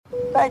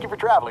Thank you for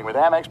traveling with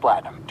Amex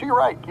Platinum. To your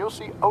right, you'll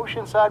see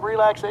oceanside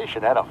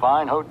relaxation at a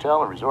fine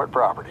hotel and resort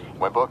property.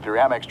 When booked through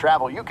Amex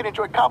Travel, you can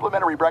enjoy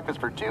complimentary breakfast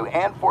for 2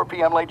 and 4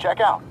 p.m. late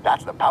checkout.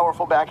 That's the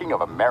powerful backing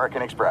of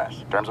American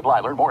Express. Terms apply.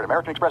 Learn more at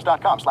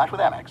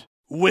americanexpress.com/withAmex.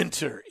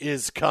 Winter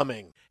is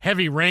coming.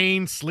 Heavy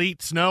rain,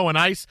 sleet, snow, and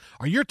ice.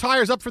 Are your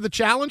tires up for the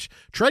challenge?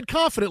 Tread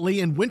confidently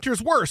in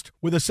winter's worst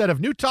with a set of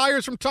new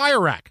tires from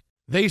Tire Rack.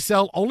 They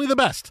sell only the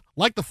best,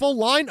 like the full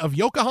line of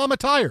Yokohama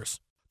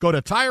tires. Go to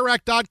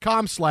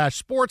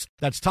TireRack.com/sports.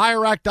 That's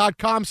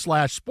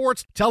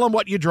TireRack.com/sports. Tell them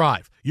what you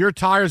drive. Your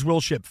tires will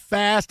ship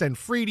fast and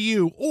free to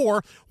you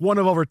or one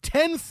of over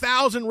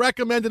 10,000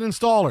 recommended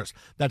installers.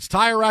 That's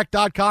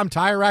TireRack.com,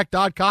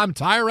 TireRack.com,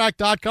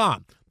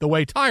 TireRack.com. The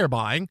way tire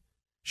buying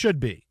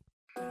should be.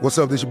 What's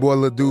up, this your boy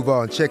Lil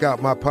Duval, and check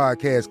out my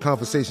podcast,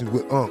 Conversations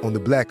with Unc, on the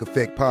Black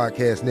Effect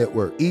Podcast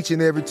Network. Each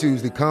and every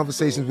Tuesday,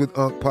 Conversations with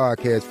Unc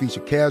podcast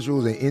feature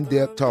casuals and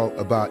in-depth talk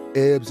about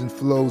ebbs and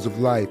flows of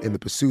life and the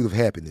pursuit of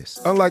happiness.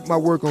 Unlike my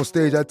work on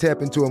stage, I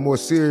tap into a more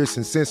serious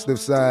and sensitive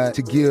side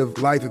to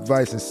give life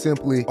advice and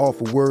simply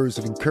offer words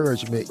of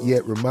encouragement,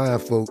 yet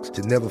remind folks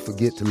to never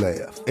forget to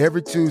laugh.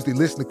 Every Tuesday,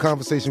 listen to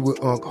Conversation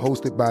with Unc,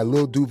 hosted by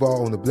Lil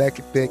Duval on the Black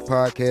Effect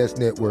Podcast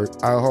Network,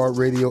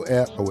 iHeartRadio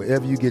app, or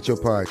wherever you get your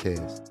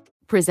podcasts.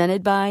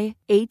 Presented by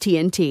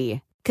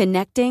AT&T.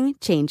 Connecting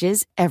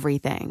changes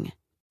everything.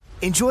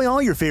 Enjoy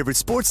all your favorite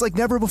sports like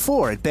never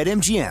before at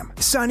BetMGM.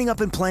 Signing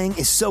up and playing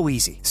is so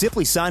easy.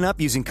 Simply sign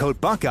up using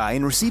code Buckeye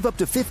and receive up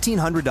to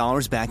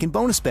 $1,500 back in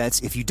bonus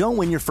bets if you don't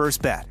win your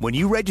first bet. When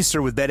you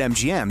register with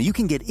BetMGM, you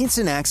can get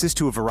instant access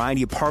to a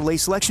variety of parlay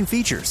selection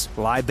features,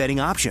 live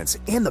betting options,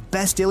 and the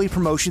best daily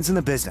promotions in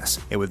the business.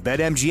 And with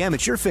BetMGM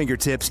at your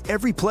fingertips,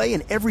 every play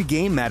and every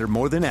game matter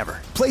more than ever.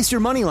 Place your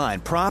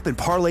moneyline, prop, and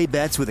parlay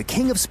bets with the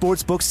king of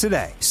sportsbooks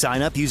today.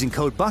 Sign up using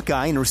code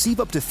Buckeye and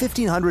receive up to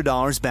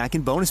 $1,500 back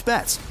in bonus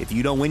bets if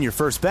you don't win your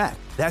first bet.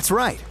 That's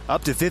right,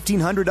 up to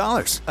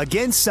 $1,500.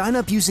 Again, sign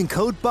up using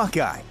code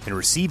Buckeye and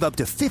receive up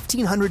to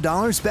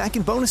 $1,500 back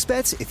in bonus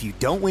bets if you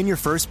don't win your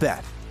first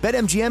bet.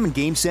 BetMGM and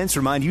GameSense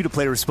remind you to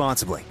play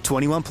responsibly.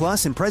 21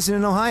 plus and present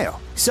in Ohio.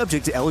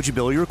 Subject to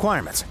eligibility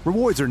requirements.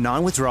 Rewards are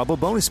non-withdrawable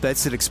bonus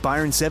bets that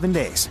expire in 7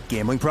 days.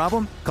 Gambling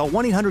problem? Call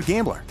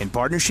 1-800-GAMBLER in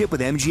partnership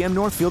with MGM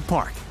Northfield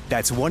Park.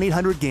 That's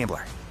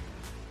 1-800-GAMBLER.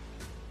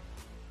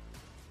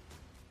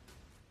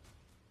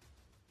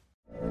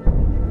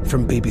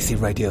 From BBC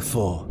Radio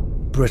 4,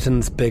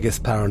 Britain's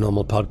biggest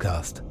paranormal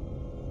podcast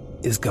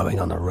is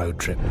going on a road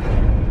trip.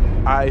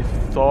 I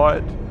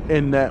thought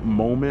in that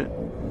moment,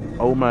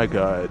 oh my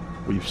God,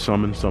 we've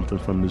summoned something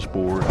from this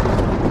board.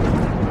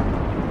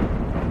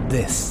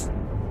 This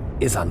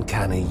is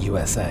Uncanny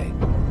USA.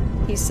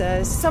 He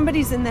says,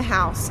 somebody's in the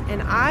house,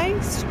 and I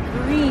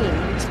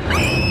screamed.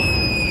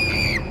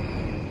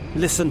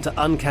 Listen to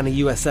Uncanny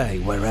USA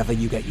wherever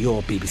you get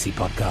your BBC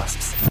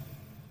podcasts,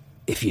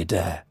 if you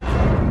dare.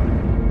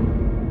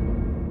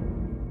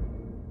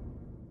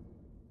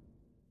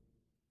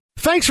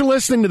 Thanks for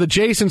listening to the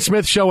Jason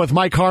Smith Show with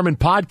Mike Harmon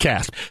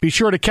podcast. Be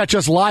sure to catch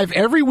us live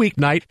every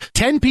weeknight,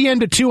 10 p.m.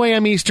 to 2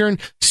 a.m. Eastern,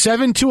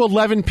 7 to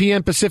 11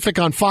 p.m. Pacific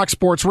on Fox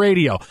Sports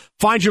Radio.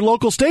 Find your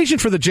local station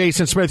for the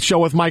Jason Smith Show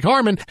with Mike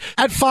Harmon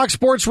at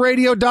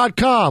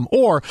foxsportsradio.com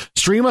or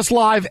stream us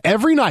live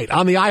every night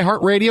on the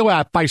iHeartRadio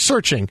app by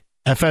searching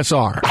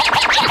FSR. Now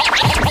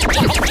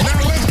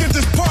let's get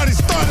this party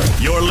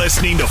started. You're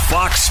listening to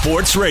Fox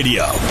Sports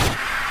Radio.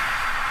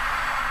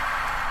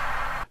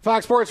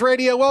 Fox Sports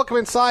Radio, welcome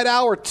inside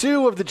hour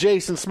 2 of the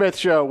Jason Smith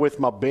Show with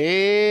my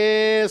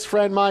best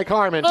friend Mike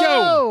Harmon.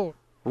 Oh!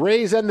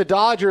 Rays and the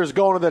Dodgers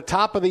going to the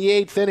top of the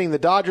 8th inning. The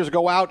Dodgers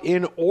go out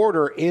in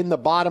order in the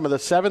bottom of the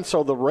 7th,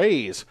 so the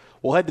Rays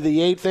will head to the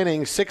 8th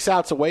inning, 6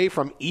 outs away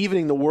from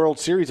evening the World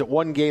Series at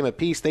 1 game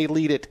apiece. They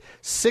lead it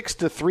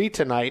 6-3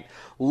 tonight.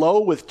 Lowe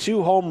with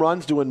 2 home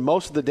runs doing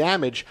most of the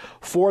damage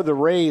for the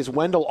Rays.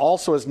 Wendell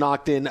also has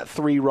knocked in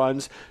 3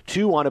 runs,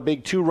 2 on a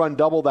big 2-run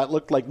double that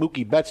looked like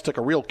Mookie Betts took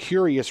a real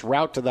curious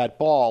route to that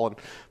ball and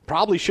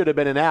probably should have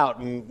been an out.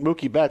 And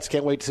Mookie Betts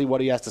can't wait to see what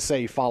he has to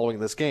say following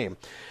this game.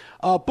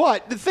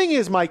 But the thing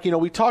is, Mike,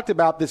 we talked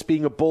about this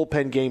being a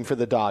bullpen game for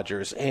the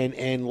Dodgers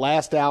and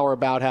last hour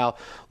about how,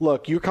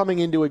 look, you're coming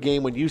into a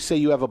game when you say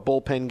you have a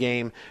bullpen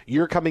game,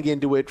 you're coming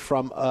into it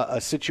from a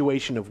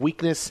situation of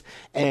weakness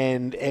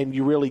and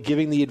you're really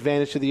giving the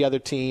advantage to the other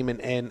team.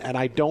 And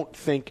I don't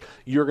think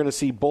you're going to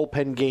see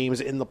bullpen games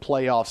in the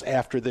playoffs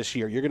after this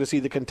year. You're going to see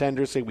the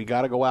contenders say, we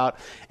got to go out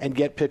and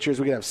get pitchers.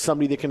 We're going to have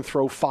somebody that can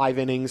throw 5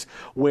 innings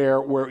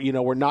where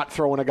we're not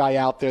throwing a guy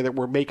out there that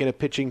we're making a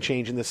pitching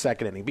change in the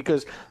second inning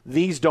because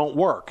these don't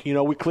work. We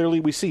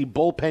see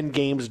bullpen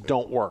games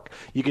don't work.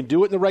 You can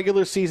do it in the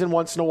regular season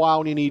once in a while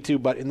when you need to,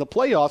 but in the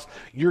playoffs,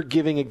 you're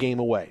giving a game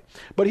away.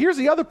 But here's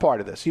the other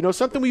part of this.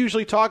 Something we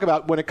usually talk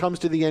about when it comes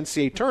to the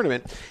NCAA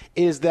tournament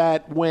is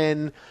that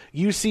when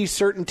you see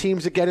certain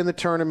teams that get in the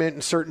tournament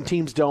and certain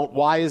teams don't,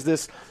 why is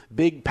this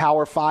big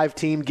Power 5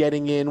 team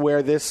getting in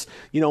where this,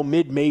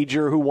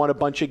 mid-major who won a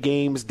bunch of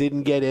games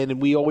didn't get in?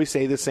 And we always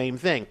say the same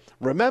thing.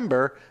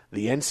 Remember,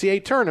 the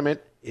NCAA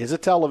tournament is a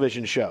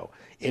television show.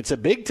 It's a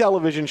big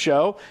television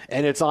show,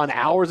 and it's on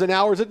hours and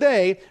hours a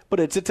day, but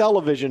it's a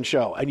television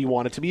show, and you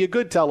want it to be a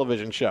good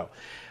television show.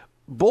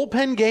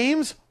 Bullpen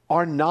games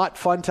are not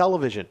fun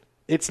television.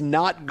 It's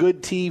not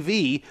good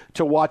TV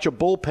to watch a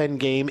bullpen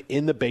game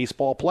in the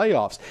baseball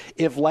playoffs.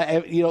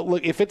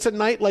 If it's a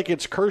night like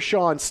it's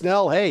Kershaw and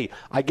Snell, hey,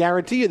 I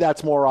guarantee you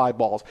that's more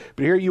eyeballs.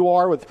 But here you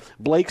are with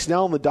Blake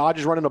Snell and the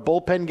Dodgers running a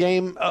bullpen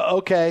game.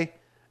 Okay.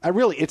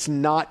 It's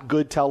not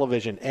good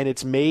television, and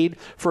it's made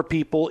for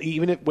people,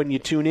 even if when you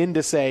tune in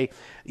to say,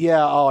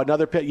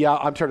 another pit,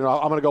 I'm turning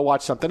off, I'm going to go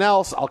watch something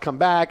else, I'll come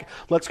back,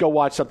 let's go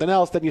watch something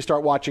else. Then you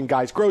start watching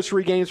guys'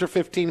 grocery games for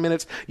 15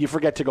 minutes. You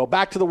forget to go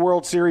back to the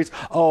World Series.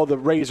 Oh, the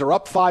Rays are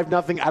up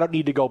 5-0. I don't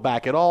need to go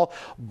back at all.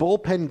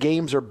 Bullpen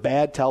games are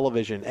bad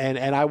television,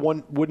 and I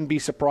wouldn't be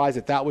surprised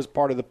if that was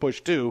part of the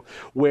push, too,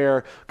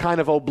 where kind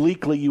of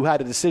obliquely you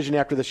had a decision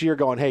after this year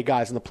going, hey,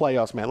 guys, in the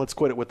playoffs, man, let's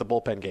quit it with the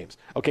bullpen games.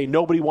 Okay,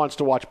 nobody wants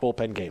to watch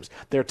bullpen games.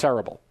 They're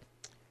terrible.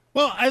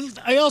 Well,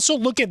 I also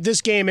look at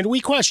this game, and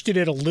we questioned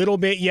it a little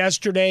bit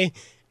yesterday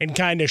and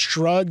kind of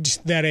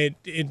shrugged that it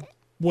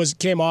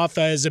came off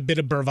as a bit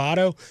of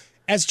bravado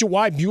as to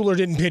why Buehler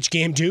didn't pitch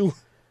game 2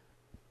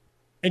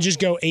 and just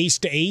go ace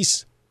to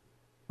ace.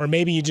 Or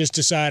maybe you just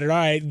decided, all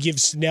right, give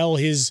Snell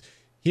his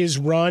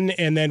run,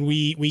 and then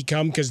we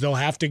come because they'll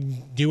have to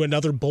do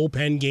another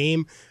bullpen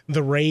game,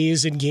 the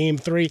Rays in game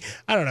 3.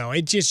 I don't know.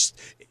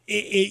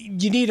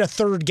 You need a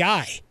third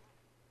guy.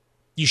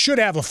 You should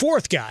have a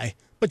fourth guy,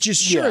 but you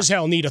sure as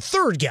hell need a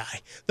third guy.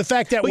 The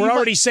fact that we're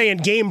already saying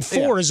game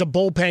 4 is a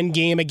bullpen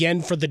game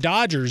again for the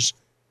Dodgers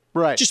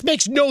just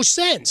makes no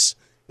sense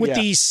with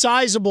the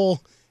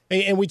sizable,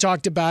 and we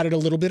talked about it a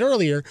little bit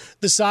earlier,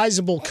 the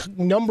sizable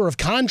number of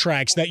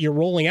contracts that you're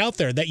rolling out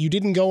there that you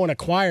didn't go and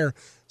acquire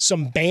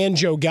some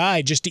banjo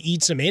guy just to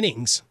eat some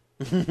innings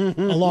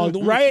along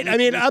the right. I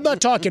mean, I'm not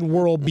talking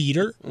world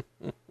beater.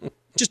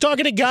 Just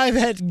talking to a guy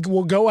that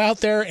will go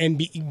out there and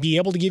be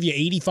able to give you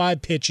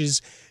 85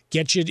 pitches,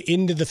 get you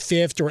into the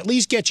 5th, or at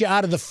least get you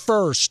out of the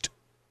 1st,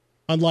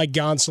 unlike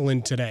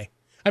Gonsolin today.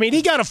 I mean,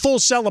 he got a full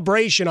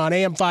celebration on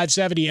AM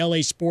 570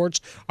 LA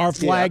Sports, our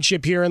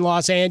flagship here in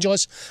Los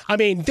Angeles. I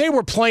mean, they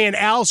were playing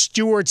Al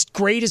Stewart's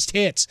greatest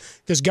hits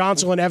because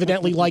Gonsolin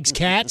evidently likes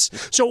cats.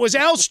 So it was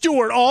Al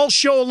Stewart all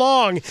show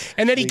long,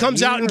 and then he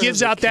comes out and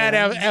gives out that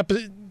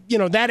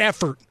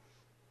effort.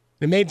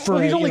 It made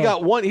for he's only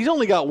got one. He's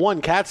only got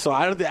one cat song.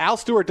 I don't think Al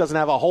Stewart doesn't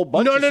have a whole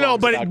bunch. No.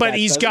 But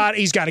he's got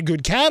a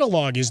good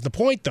catalog. Is the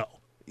point though?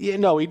 Yeah,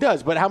 no, he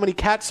does. But how many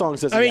cat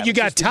songs does he have? I mean, you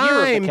got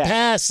Time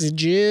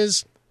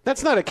Passages.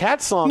 That's not a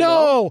cat song.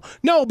 No,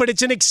 but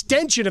it's an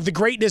extension of the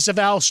greatness of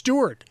Al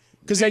Stewart.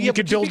 Because then you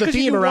could build a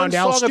theme around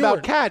Al Stewart.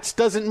 About cats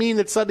doesn't mean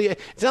that suddenly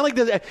it's not like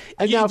the.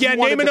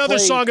 Name another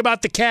song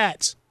about the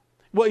cats.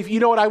 Well, if you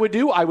know what I would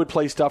do, I would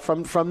play stuff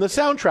from the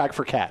soundtrack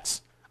for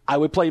Cats. I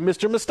would play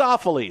Mr.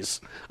 Mistopheles.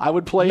 I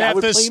would play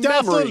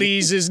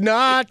Mephistopheles is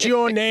not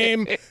your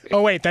name.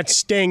 Oh, wait, that's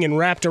Sting and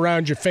Wrapped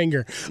Around Your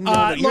Finger.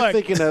 You're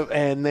thinking of,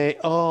 and they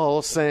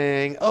all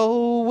sang,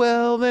 oh,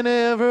 well, there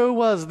never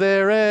was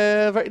there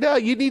ever. No,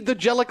 you need the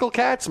Jellicle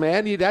Cats,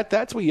 man.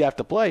 That's what you have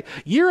to play.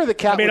 Year of the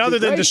Cat. I mean, other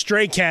than the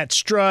Stray Cat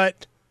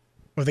Strut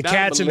or the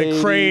Cats in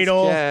the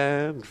Cradle.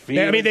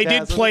 They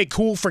did play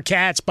Cool for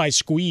Cats by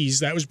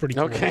Squeeze. That was pretty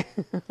cool. Okay.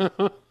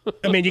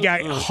 I mean, you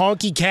got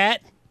Honky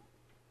Cat.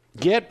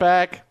 Get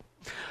back.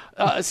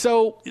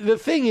 So the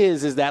thing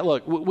is that,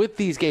 look, with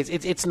these games,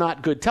 it's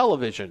not good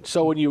television.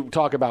 So when you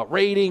talk about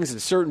ratings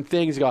and certain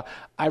things, you go,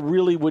 I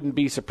really wouldn't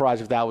be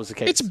surprised if that was the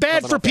case. It's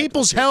bad for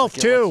people's health,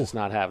 too. Let's just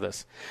not have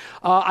this.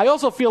 I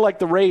also feel like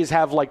the Rays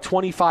have like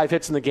 25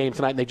 hits in the game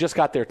tonight, and they just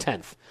got their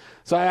 10th.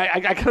 So I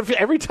kind of feel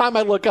every time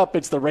I look up,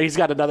 it's the Rays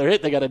got another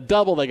hit. They got a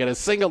double. They got a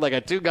single. They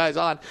got 2 guys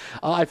on.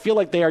 I feel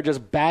like they are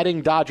just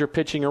batting Dodger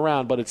pitching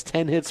around, but it's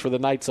 10 hits for the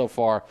night so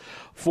far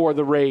for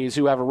the Rays,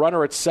 who have a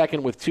runner at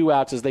second with 2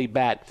 outs as they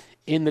bat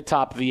in the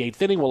top of the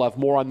 8th inning. We'll have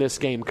more on this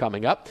game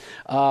coming up.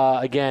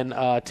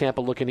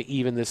 Tampa looking to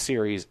even this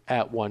series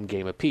at 1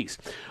 game apiece.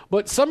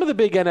 But some of the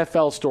big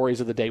NFL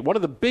stories of the day, one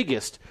of the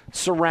biggest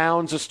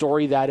surrounds a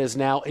story that is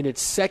now in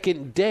its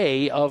 2nd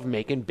day of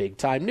making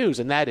big-time news,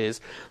 and that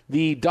is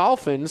the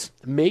Dolphins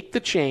make the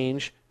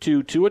change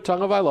to Tua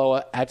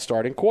Tagovailoa at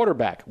starting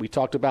quarterback. We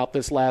talked about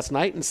this last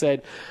night and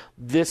said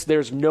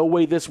there's no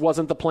way this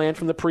wasn't the plan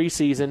from the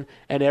preseason,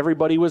 and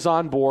everybody was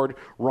on board.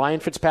 Ryan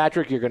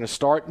Fitzpatrick, you're going to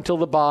start until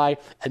the bye,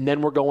 and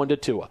then we're going to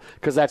Tua,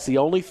 because that's the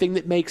only thing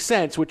that makes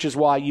sense, which is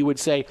why you would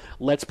say,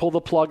 let's pull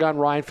the plug on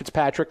Ryan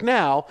Fitzpatrick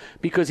now,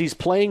 because he's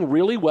playing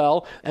really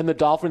well, and the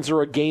Dolphins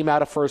are a game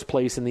out of first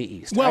place in the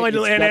East. Well, right?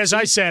 and as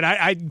I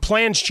said,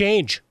 plans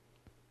change.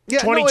 Yeah,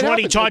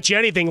 2020 taught you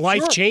anything.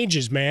 Life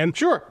changes, man.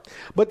 Sure.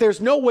 But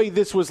there's no way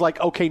this was like,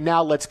 okay,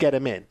 now let's get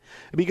him in.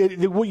 Because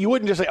you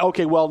wouldn't just say,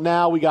 okay, well,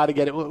 now we got to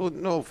get it.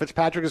 No,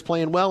 Fitzpatrick is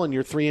playing well, and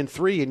you're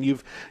 3-3,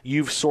 and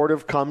you've sort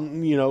of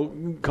come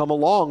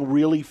along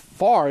really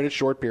far in a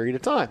short period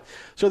of time.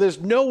 So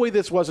there's no way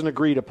this wasn't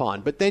agreed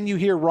upon. But then you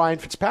hear Ryan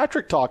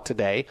Fitzpatrick talk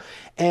today,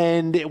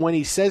 and when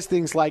he says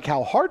things like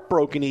how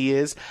heartbroken he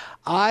is,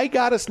 I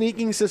got a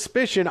sneaking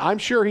suspicion. I'm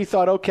sure he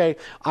thought, okay,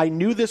 I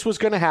knew this was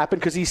going to happen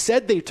because he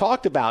said they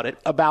talked about it,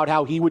 about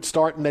how he would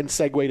start and then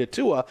segue to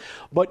Tua.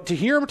 But to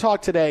hear him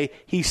talk today,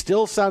 he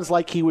still sounds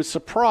like he was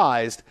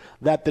surprised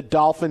that the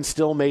Dolphins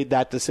still made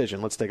that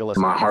decision. Let's take a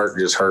listen. My heart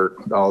just hurt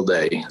all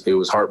day. It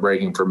was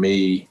heartbreaking for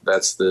me.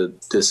 That's the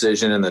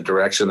decision and the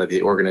direction that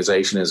the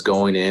organization is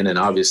going in. And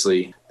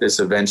obviously this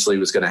eventually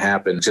was going to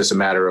happen. It's just a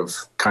matter of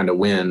kind of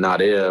when,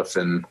 not if.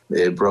 And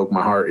it broke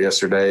my heart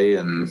yesterday.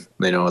 And,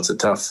 it's a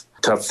tough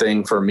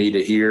thing for me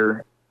to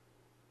hear.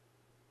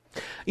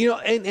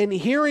 And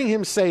hearing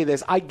him say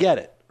this, I get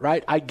it,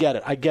 right? I get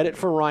it. I get it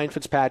for Ryan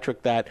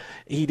Fitzpatrick that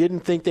he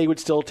didn't think they would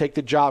still take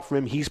the job from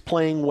him. He's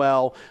playing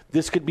well.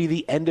 This could be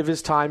the end of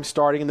his time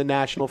starting in the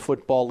National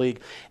Football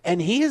League.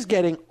 And he is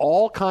getting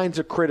all kinds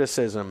of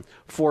criticism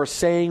for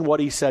saying what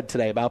he said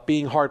today about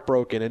being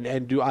heartbroken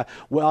and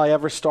will I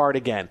ever start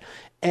again?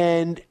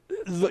 And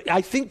I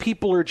think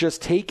people are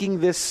just taking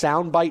this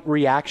soundbite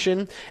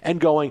reaction and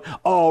going,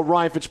 oh,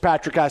 Ryan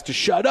Fitzpatrick has to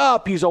shut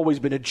up. He's always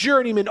been a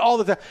journeyman,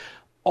 all of that.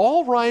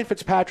 All Ryan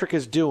Fitzpatrick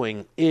is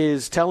doing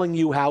is telling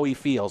you how he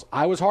feels.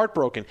 I was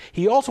heartbroken.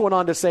 He also went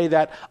on to say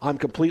that I'm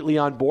completely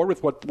on board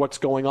with what's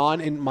going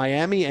on in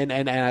Miami, and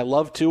I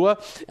love Tua,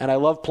 and I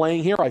love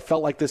playing here. I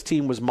felt like this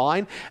team was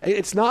mine.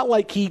 It's not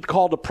like he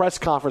called a press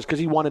conference because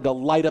he wanted to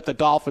light up the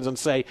Dolphins and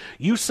say,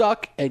 you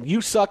suck,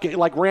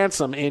 like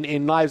Ransom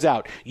in Knives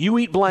Out. You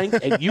eat blank,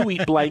 and you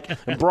eat blank,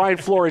 and Brian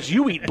Flores,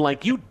 you eat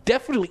blank. You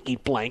definitely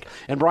eat blank.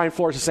 And Brian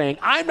Flores is saying,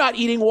 I'm not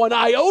eating one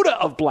iota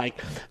of blank.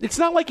 It's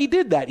not like he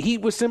did that. He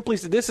was simply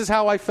said, this is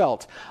how I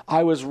felt.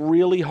 I was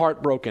really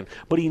heartbroken.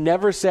 But he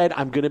never said,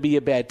 I'm going to be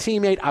a bad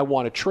teammate. I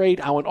want to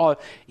trade.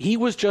 He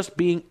was just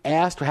being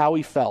asked how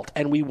he felt.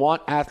 And we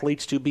want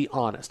athletes to be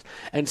honest.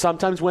 And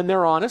sometimes when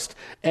they're honest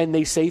and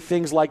they say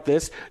things like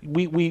this,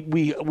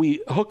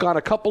 we hook on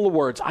a couple of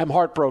words. I'm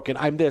heartbroken.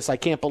 I'm this. I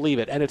can't believe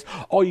it. And it's,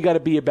 oh, you got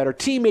to be a better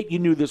teammate. You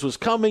knew this was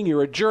coming.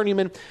 You're a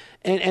journeyman.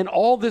 And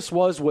all this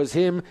was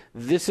him.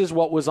 This is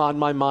what was on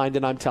my mind,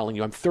 and I'm telling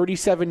you, I'm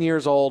 37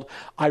 years old.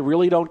 I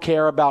really don't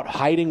care about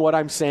hiding what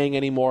I'm saying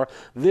anymore.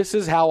 This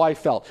is how I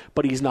felt.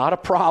 But he's not a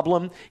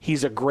problem.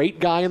 He's a great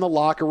guy in the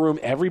locker room.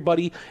 Every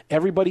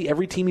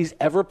team he's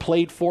ever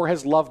played for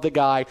has loved the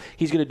guy.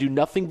 He's going to do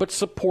nothing but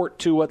support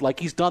to it like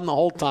he's done the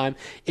whole time.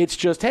 It's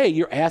just, hey,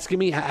 you're asking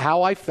me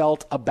how I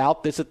felt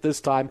about this at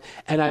this time,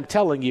 and I'm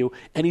telling you,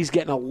 and he's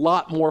getting a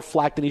lot more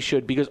flack than he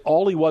should because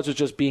all he was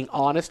just being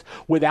honest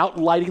without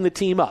lighting the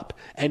team up.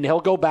 And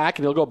he'll go back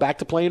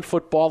to playing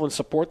football and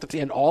support the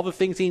team and all the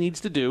things he needs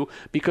to do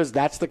because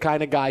that's the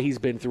kind of guy he's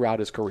been throughout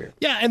his career.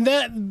 Yeah, and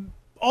that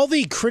all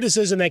the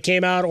criticism that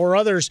came out or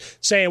others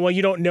saying, well,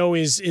 you don't know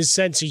his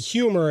sense of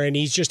humor and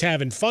he's just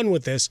having fun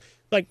with this.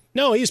 Like,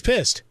 no, he was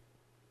pissed.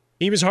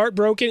 He was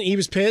heartbroken. He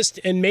was pissed.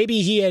 And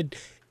maybe he had,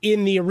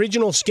 in the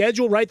original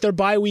schedule, right, their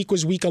bye week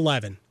was week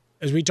 11,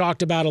 as we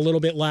talked about a little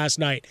bit last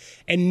night.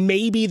 And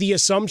maybe the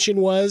assumption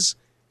was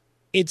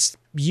it's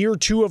year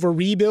 2 of a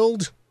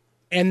rebuild,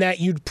 and that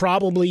you'd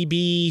probably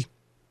be,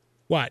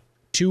 2-8,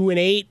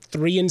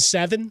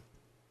 3-7?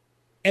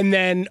 And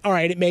then, all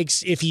right, it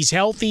makes, if he's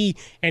healthy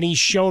and he's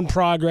shown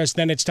progress,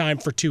 then it's time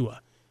for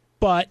Tua.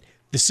 But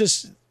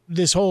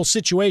this whole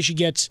situation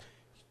gets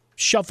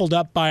shuffled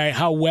up by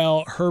how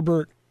well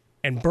Herbert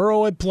and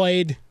Burrow had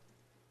played,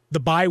 the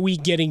bye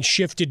week getting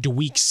shifted to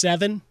week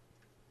 7,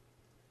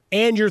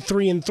 and you're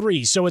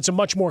 3-3. So it's a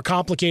much more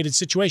complicated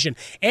situation.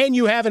 And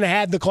you haven't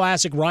had the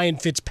classic Ryan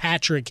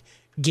Fitzpatrick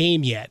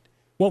game yet.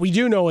 What we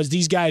do know is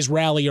these guys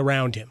rally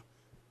around him.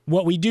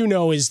 What we do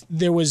know is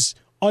there was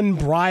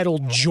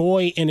unbridled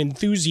joy and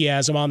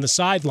enthusiasm on the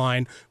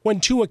sideline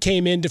when Tua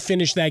came in to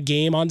finish that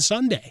game on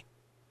Sunday.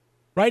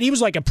 Right? He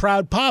was like a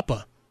proud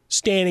papa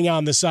standing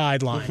on the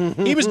sideline.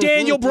 He was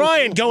Daniel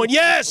Bryan going,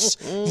 yes,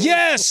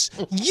 yes,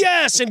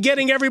 yes, and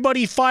getting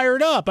everybody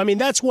fired up. I mean,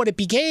 that's what it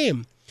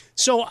became.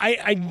 So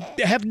I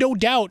have no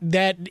doubt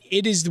that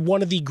it is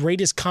one of the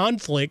greatest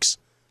conflicts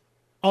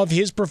of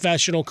his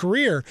professional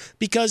career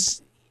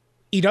because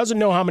he doesn't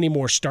know how many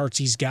more starts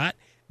he's got.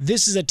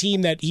 This is a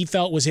team that he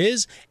felt was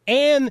his,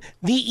 and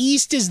the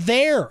East is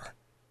there.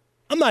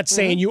 I'm not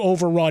saying you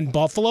overrun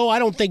Buffalo. I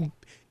don't think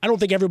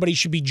everybody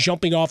should be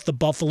jumping off the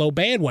Buffalo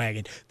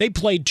bandwagon. They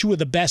played 2 of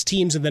the best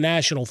teams in the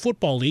National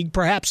Football League,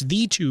 perhaps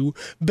the 2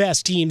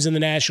 best teams in the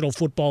National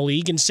Football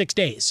League in 6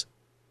 days,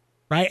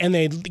 right? And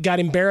they got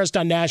embarrassed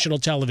on national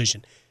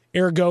television.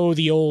 Ergo,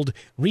 the old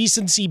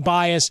recency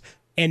bias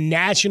and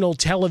national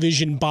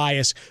television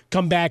bias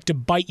come back to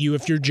bite you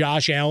if you're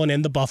Josh Allen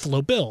and the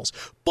Buffalo Bills.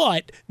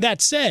 But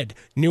that said,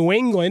 New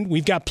England,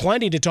 we've got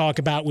plenty to talk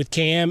about with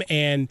Cam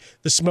and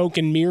the smoke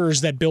and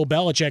mirrors that Bill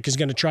Belichick is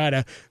going to try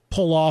to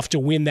pull off to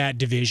win that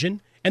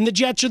division. And the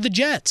Jets are the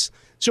Jets.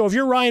 So if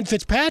you're Ryan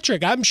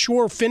Fitzpatrick, I'm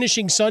sure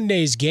finishing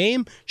Sunday's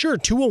game, sure,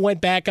 Tua went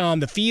back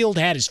on the field,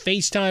 had his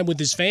FaceTime with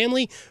his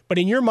family, but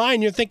in your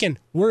mind, you're thinking,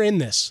 we're in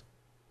this.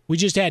 We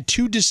just had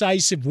 2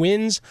 decisive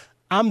wins.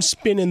 I'm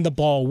spinning the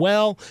ball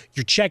well.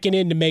 You're checking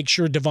in to make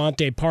sure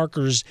Devontae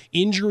Parker's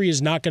injury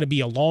is not going to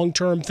be a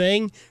long-term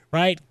thing,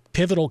 right?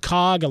 pivotal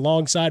cog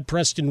alongside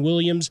Preston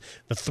Williams,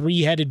 the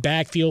three-headed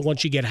backfield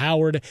once you get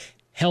Howard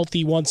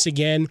healthy once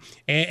again,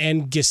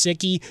 and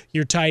Gesicki,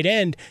 your tight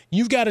end,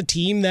 you've got a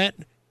team that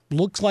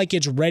looks like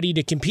it's ready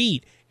to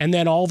compete. And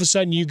then all of a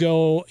sudden you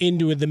go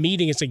into the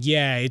meeting, it's like,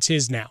 yeah, it's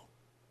his now.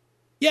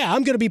 Yeah,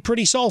 I'm going to be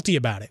pretty salty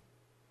about it.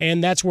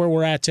 And that's where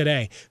we're at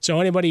today. So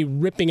anybody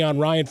ripping on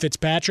Ryan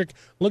Fitzpatrick,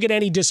 look at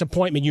any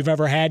disappointment you've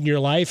ever had in your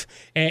life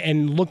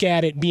and look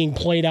at it being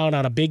played out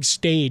on a big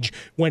stage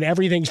when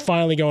everything's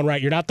finally going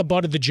right. You're not the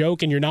butt of the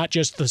joke, and you're not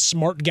just the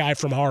smart guy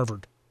from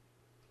Harvard.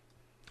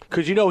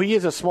 Because, he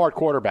is a smart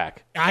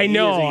quarterback. I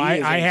know.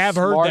 I have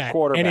heard that.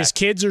 And his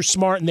kids are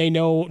smart, and they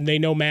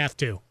know math,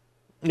 too.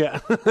 Yeah.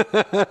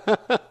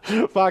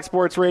 Fox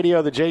Sports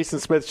Radio, the Jason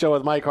Smith Show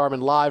with Mike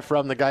Harmon, live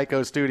from the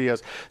Geico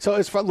Studios. So,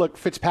 look,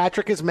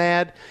 Fitzpatrick is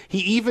mad. He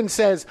even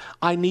says,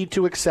 I need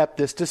to accept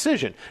this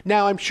decision.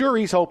 Now, I'm sure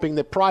he's hoping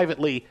that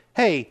privately,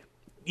 hey,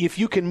 if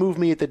you can move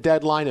me at the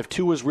deadline, if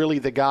Tua's really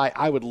the guy,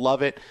 I would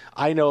love it.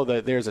 I know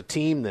that there's a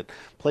team that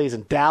plays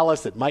in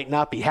Dallas that might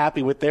not be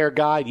happy with their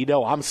guy.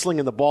 I'm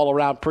slinging the ball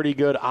around pretty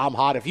good. I'm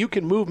hot. If you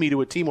can move me to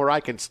a team where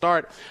I can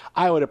start,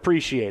 I would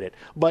appreciate it.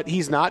 But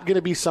he's not going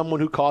to be someone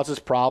who causes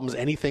problems,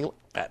 anything like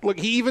that. Look,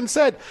 he even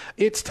said,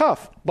 it's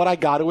tough, but I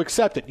got to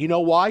accept it. You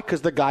know why?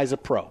 Because the guy's a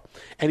pro.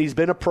 And he's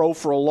been a pro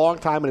for a long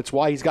time, and it's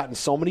why he's gotten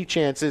so many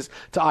chances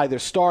to either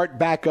start,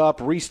 back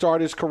up,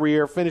 restart his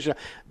career, finish it.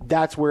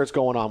 That's where it's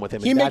going on with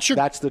him.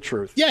 That's the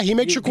truth. Yeah, he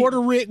makes your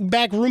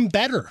quarterback room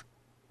better.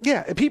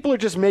 Yeah, people are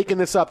just making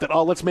this up that,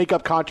 let's make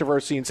up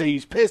controversy and say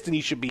he's pissed and he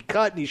should be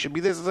cut and he should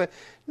be this and that.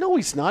 No,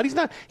 he's not.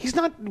 He's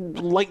not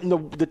lighting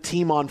the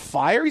team on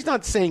fire. He's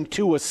not saying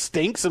Tua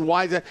stinks and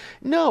why is that.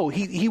 No,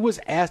 he was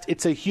asked,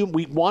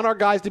 we want our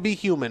guys to be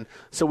human,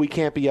 so we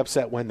can't be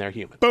upset when they're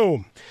human.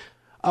 Boom.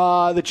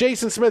 The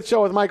Jason Smith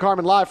Show with Mike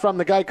Harmon, live from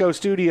the Geico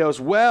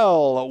Studios.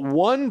 Well,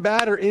 one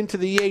batter into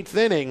the eighth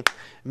inning,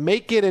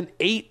 make it a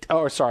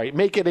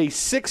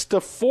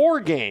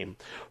 6-4 game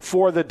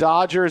for the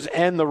Dodgers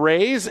and the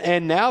Rays,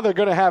 and now they're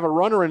going to have a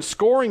runner in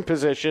scoring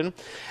position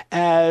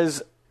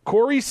as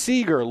Corey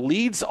Seager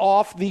leads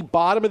off the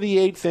bottom of the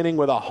eighth inning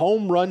with a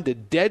home run to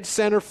dead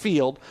center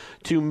field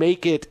to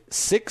make it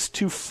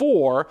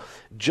 6-4.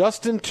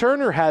 Justin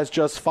Turner has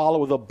just followed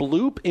with a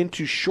bloop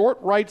into short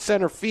right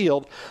center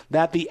field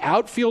that the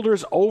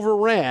outfielders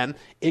overran.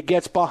 It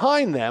gets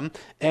behind them,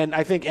 and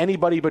I think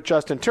anybody but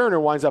Justin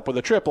Turner winds up with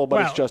a triple,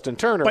 but it's Justin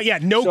Turner.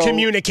 But no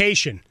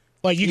communication.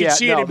 Like you can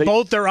see it in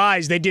both their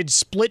eyes. They did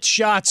split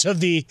shots of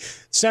the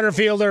center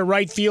fielder,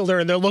 right fielder,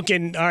 and they're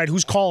looking, all right,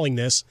 who's calling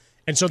this?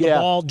 And so the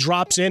ball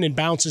drops in and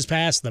bounces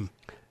past them.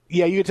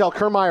 Yeah, you can tell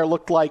Kiermaier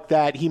looked like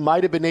that. He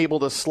might have been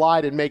able to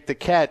slide and make the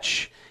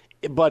catch,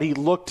 but he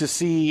looked to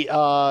see,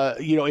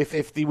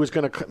 if he was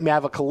going to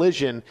have a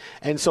collision.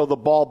 And so the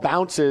ball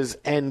bounces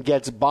and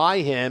gets by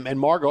him and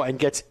Margot and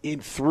gets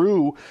in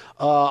through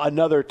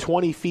another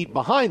 20 feet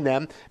behind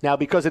them. Now,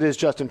 because it is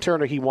Justin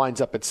Turner, he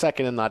winds up at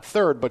second and not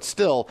third. But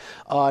still,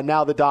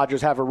 now the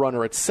Dodgers have a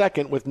runner at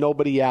second with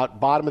nobody out,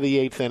 bottom of the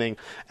eighth inning,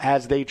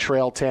 as they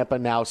trail Tampa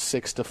now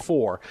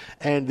 6-4.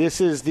 And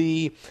this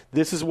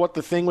is what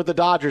the thing with the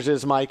Dodgers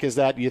is, Mike, is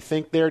that you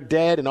think they're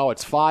dead and,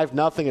 it's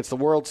 5-0, it's the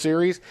World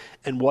Series.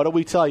 And what do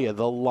we tell you?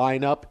 The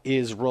lineup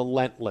is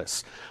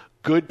relentless.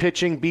 Good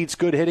pitching beats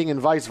good hitting and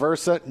vice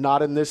versa.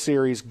 Not in this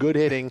series. Good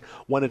hitting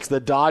when it's the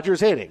Dodgers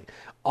hitting.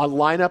 A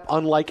lineup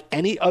unlike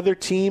any other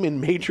team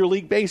in Major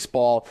League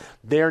Baseball,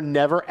 they're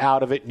never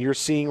out of it. And you're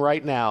seeing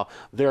right now,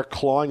 they're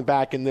clawing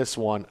back in this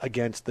one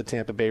against the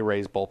Tampa Bay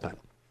Rays bullpen.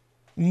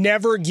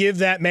 Never give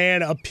that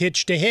man a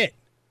pitch to hit.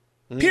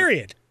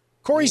 Period.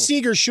 Corey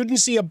Seager shouldn't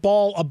see a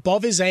ball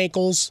above his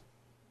ankles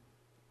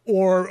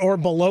or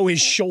below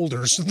his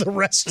shoulders the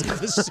rest of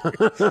the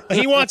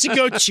series. He wants to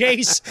go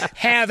chase,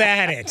 have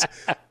at it.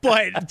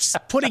 But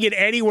putting it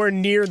anywhere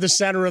near the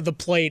center of the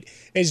plate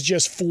is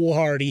just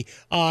foolhardy.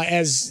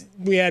 As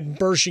we had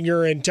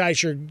Bershinger and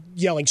Teicher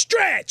yelling,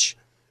 stretch!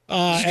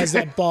 As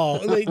that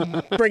ball,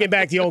 bringing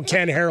back the old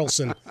Ken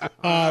Harrelson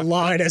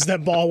line as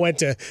that ball went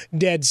to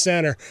dead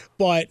center.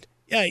 But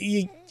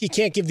you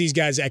can't give these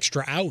guys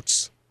extra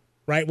outs.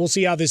 Right, we'll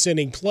see how this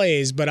inning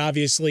plays, but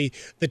obviously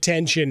the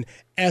tension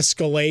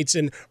escalates.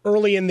 And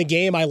early in the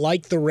game, I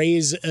like the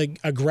Rays'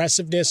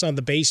 aggressiveness on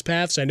the base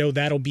paths. I know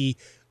that'll be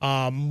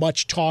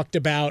much talked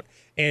about,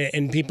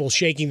 and people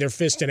shaking their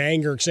fist in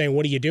anger, saying,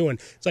 "What are you doing?"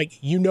 It's like,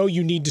 you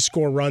need to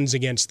score runs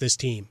against this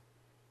team,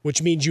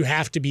 which means you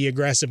have to be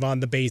aggressive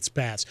on the base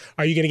paths.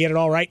 Are you going to get it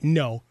all right?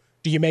 No.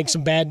 Do you make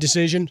some bad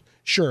decisions?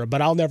 Sure,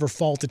 but I'll never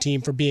fault the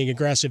team for being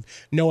aggressive,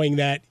 knowing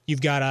that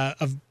you've got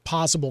a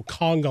possible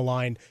conga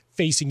line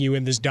facing you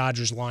in this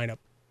Dodgers lineup.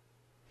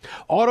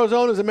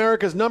 AutoZone is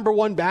America's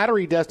 #1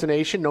 battery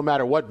destination. No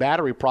matter what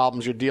battery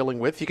problems you're dealing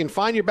with, you can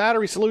find your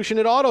battery solution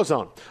at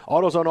AutoZone.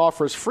 AutoZone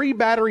offers free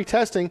battery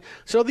testing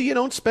so that you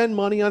don't spend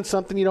money on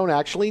something you don't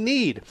actually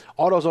need.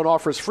 AutoZone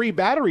offers free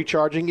battery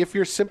charging if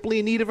you're simply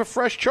in need of a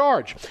fresh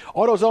charge.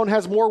 AutoZone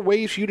has more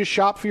ways for you to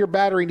shop for your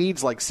battery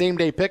needs, like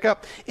same-day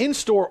pickup,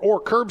 in-store,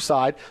 or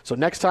curbside. So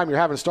next time you're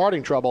having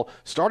starting trouble,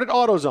 start at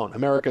AutoZone,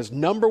 America's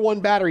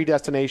 #1 battery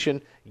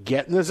destination.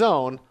 Get in the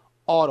zone.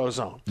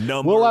 AutoZone.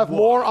 We'll have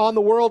more on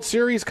the World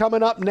Series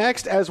coming up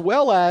next, as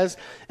well as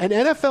an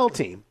NFL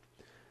team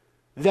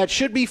that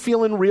should be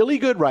feeling really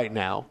good right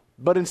now,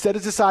 but instead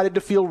has decided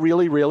to feel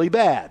really, really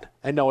bad.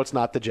 And no, it's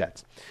not the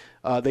Jets.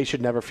 They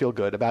should never feel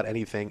good about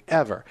anything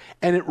ever.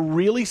 And it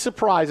really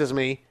surprises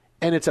me,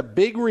 and it's a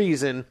big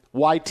reason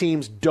why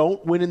teams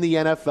don't win in the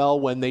NFL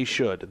when they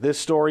should. This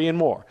story and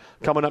more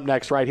coming up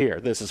next right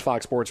here. This is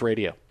Fox Sports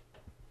Radio.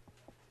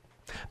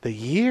 The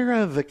Year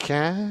of the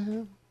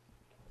Cat.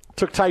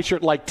 Took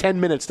Tyshirt like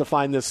 10 minutes to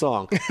find this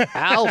song.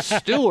 Al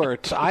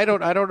Stewart. I don't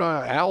know.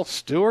 Al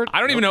Stewart? I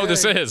don't even know who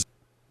this is.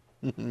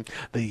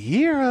 The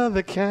Year of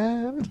the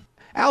Cat.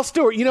 Al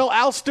Stewart. You know,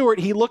 Al Stewart,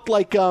 he looked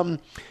like,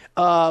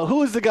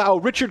 who is the guy? Oh,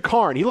 Richard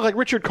Karn. He looked like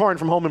Richard Karn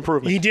from Home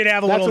Improvement. He did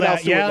have a little of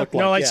that, yeah. Like.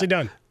 No, nicely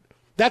done.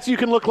 That's you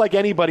can look like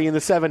anybody in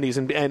the 70s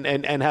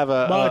and have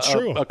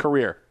a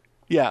career.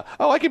 Yeah.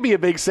 Oh, I could be a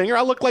big singer.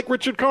 I look like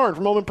Richard Karn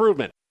from Home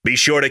Improvement. Be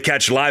sure to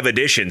catch live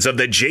editions of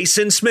The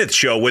Jason Smith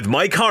Show with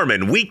Mike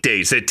Harmon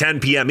weekdays at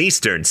 10 p.m.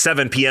 Eastern,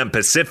 7 p.m.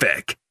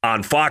 Pacific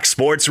on Fox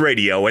Sports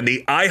Radio and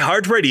the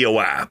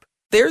iHeartRadio app.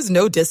 There's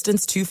no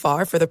distance too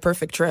far for the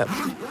perfect trip.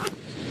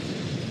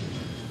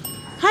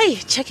 Hi,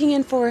 checking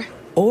in for...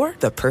 Or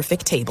the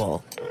perfect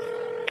table.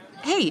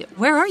 Hey,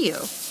 where are you?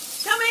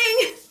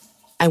 Coming!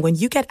 And when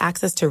you get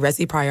access to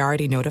Resi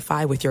Priority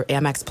Notify with your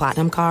Amex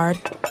Platinum card...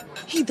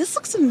 Hey, this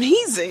looks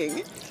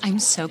amazing. I'm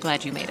so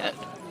glad you made it.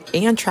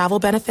 And travel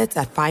benefits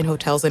at fine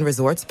hotels and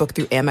resorts booked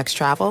through Amex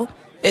Travel,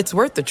 it's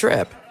worth the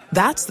trip.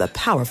 That's the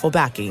powerful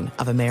backing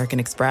of American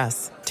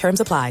Express. Terms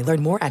apply.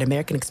 Learn more at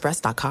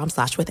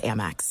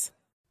americanexpress.com/withAmex.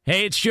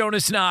 Hey, it's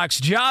Jonas Knox.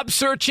 Job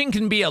searching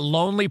can be a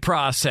lonely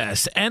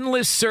process.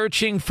 Endless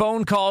searching,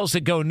 phone calls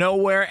that go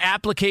nowhere,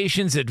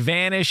 applications that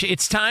vanish.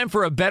 It's time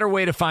for a better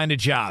way to find a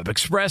job.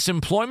 Express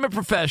Employment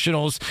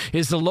Professionals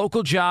is the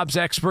local jobs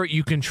expert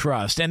you can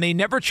trust, and they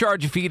never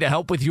charge a fee to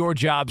help with your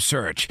job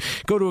search.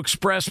 Go to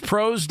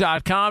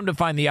expresspros.com to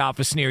find the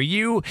office near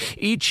you.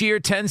 Each year,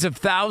 tens of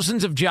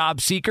thousands of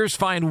job seekers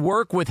find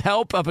work with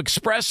help of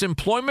Express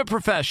Employment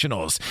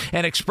Professionals,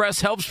 and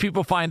Express helps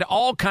people find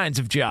all kinds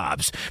of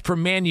jobs,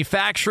 from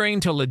manufacturing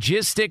to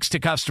logistics to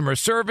customer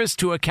service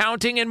to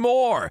accounting and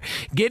more.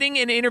 Getting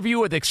an interview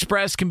with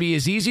Express can be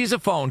as easy as a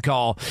phone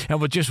call, and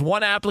with just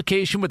one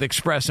application with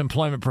Express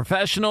Employment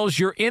Professionals,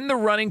 you're in the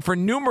running for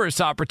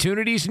numerous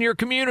opportunities in your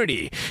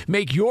community.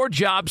 Make your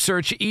job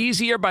search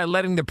easier by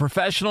letting the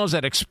professionals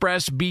at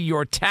Express be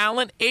your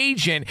talent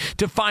agent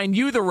to find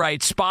you the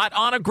right spot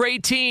on a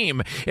great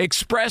team.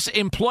 Express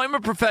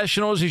Employment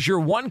Professionals is your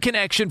one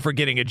connection for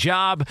getting a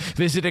job.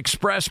 Visit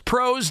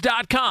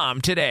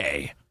expresspros.com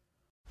today.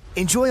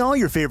 Enjoy all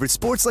your favorite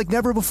sports like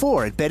never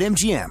before at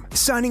BetMGM.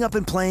 Signing up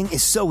and playing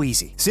is so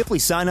easy. Simply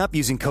sign up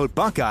using code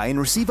Buckeye and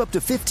receive up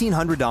to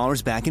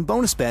 $1,500 back in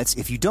bonus bets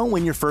if you don't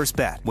win your first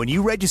bet. When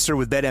you register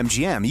with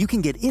BetMGM, you can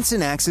get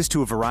instant access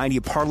to a variety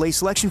of parlay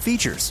selection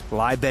features,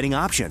 live betting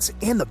options,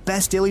 and the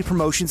best daily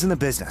promotions in the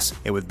business.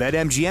 And with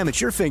BetMGM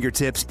at your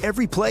fingertips,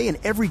 every play and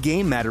every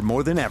game matter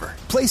more than ever.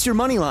 Place your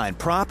moneyline,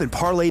 prop, and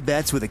parlay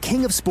bets with the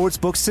king of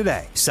sportsbooks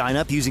today. Sign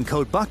up using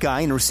code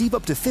Buckeye and receive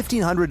up to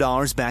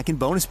 $1,500 back in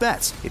bonus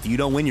bets if you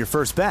don't win your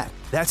first bet.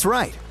 That's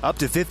right, up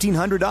to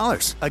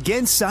 $1,500.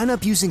 Again, sign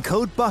up using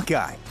code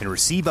Buckeye and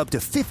receive up to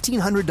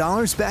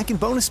 $1,500 back in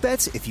bonus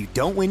bets if you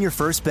don't win your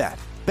first bet.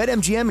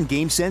 BetMGM and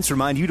GameSense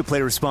remind you to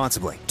play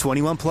responsibly.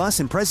 21 plus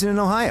and present in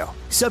Ohio.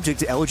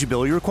 Subject to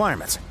eligibility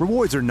requirements.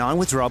 Rewards are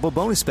non-withdrawable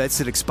bonus bets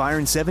that expire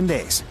in 7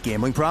 days.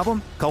 Gambling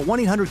problem? Call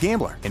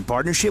 1-800-GAMBLER in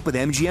partnership with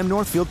MGM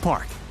Northfield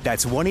Park.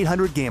 That's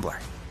 1-800-GAMBLER.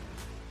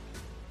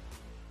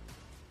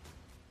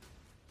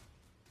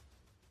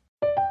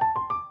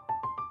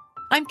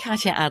 I'm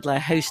Katya Adler,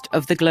 host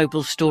of The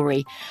Global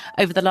Story.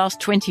 Over the last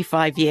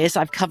 25 years,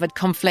 I've covered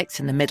conflicts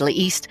in the Middle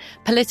East,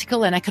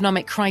 political and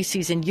economic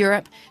crises in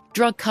Europe,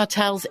 drug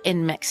cartels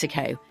in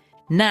Mexico.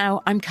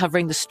 Now I'm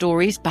covering the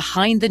stories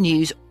behind the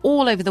news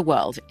all over the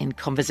world in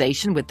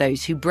conversation with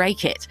those who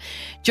break it.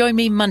 Join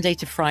me Monday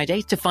to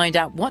Friday to find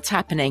out what's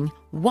happening,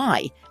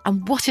 why,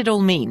 and what it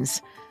all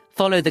means.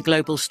 Follow The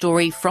Global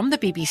Story from the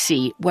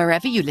BBC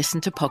wherever you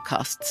listen to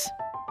podcasts.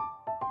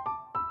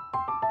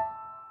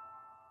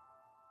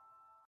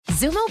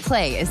 Xumo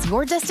Play is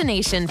your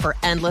destination for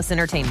endless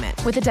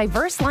entertainment. With a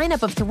diverse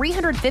lineup of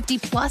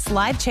 350-plus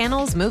live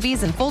channels,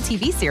 movies, and full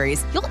TV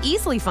series, you'll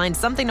easily find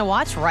something to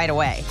watch right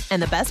away. And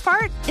the best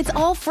part? It's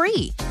all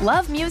free.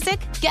 Love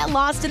music? Get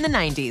lost in the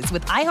 90s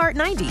with iHeart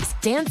 90s,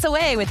 dance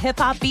away with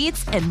hip-hop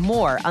beats, and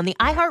more on the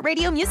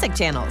iHeartRadio music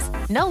channels.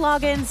 No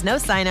logins, no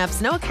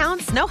signups, no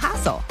accounts, no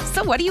hassle.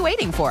 So what are you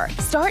waiting for?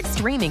 Start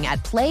streaming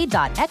at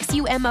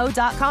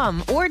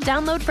play.xumo.com or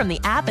download from the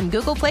app and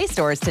Google Play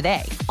stores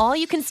today. All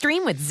you can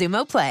stream with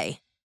Xumo Play.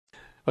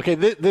 Okay,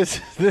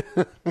 this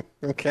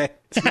okay.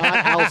 It's not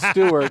Al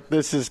Stewart.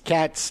 This is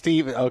Cat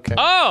Stevens. Okay.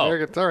 Oh!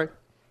 It's all right.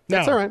 No.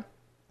 That's all right.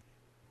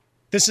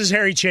 This is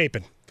Harry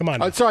Chapin. Come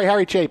on. Oh, sorry,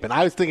 Harry Chapin.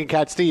 I was thinking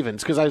Cat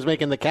Stevens because I was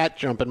making the cat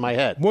jump in my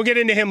head. We'll get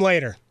into him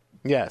later.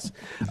 Yes.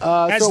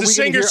 As the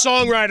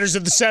singer-songwriters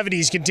of the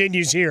 70s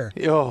continues here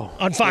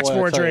on Fox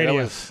Sports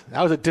Radio.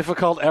 That was a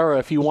difficult era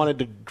if you wanted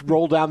to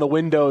roll down the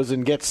windows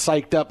and get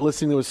psyched up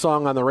listening to a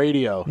song on the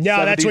radio.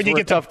 No, that's when you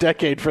get a tough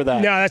decade for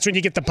that. No, that's when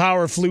you get the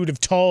power flute of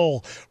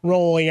Toll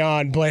rolling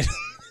on. But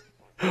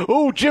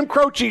ooh, Jim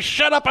Croce,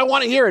 shut up. I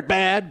want to hear it.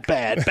 Bad.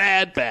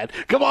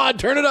 Come on,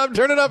 turn it up. I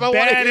want to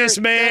hear it.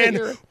 Baddest man.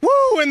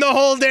 Woo, in the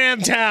whole damn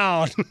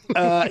town.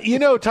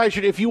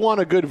 Tyshirt, if you want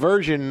a good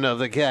version of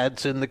the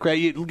Cats in the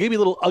Cradle, give me a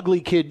little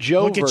Ugly Kid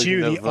Joe version. Look at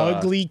you, the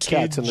Ugly Kid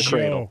Cats in the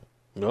Cradle.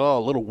 Oh,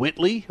 a little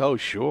Whitley? Oh,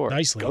 sure.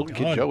 Nicely Ugly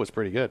done. Kid Joe was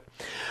pretty good.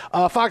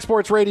 Fox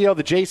Sports Radio,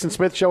 The Jason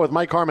Smith Show with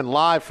Mike Harmon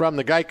live from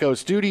the Geico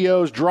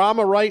Studios.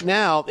 Drama right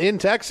now in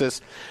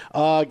Texas.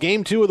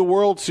 Game 2 of the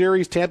World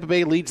Series. Tampa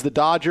Bay leads the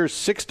Dodgers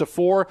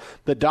 6-4.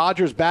 The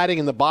Dodgers batting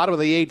in the bottom of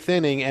the 8th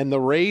inning, and the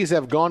Rays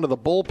have gone to the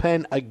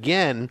bullpen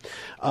again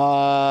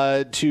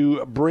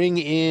to bring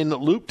in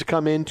Loop to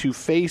come in to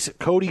face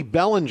Cody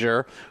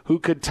Bellinger, who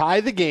could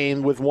tie the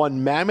game with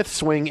one mammoth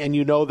swing, and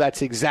you know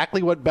that's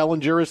exactly what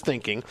Bellinger is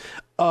thinking.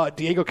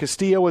 Diego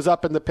Castillo is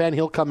up in the pen.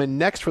 He'll come in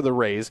next for the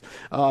Rays,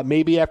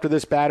 maybe after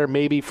this batter,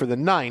 maybe for the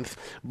 9th.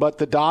 But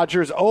the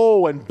Dodgers,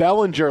 and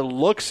Bellinger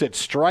looks at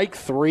strike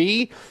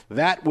 3.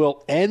 That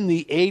will end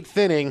the 8th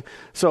inning.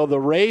 So the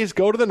Rays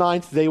go to the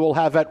 9th. They will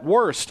have at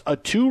worst a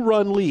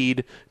 2-run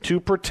lead to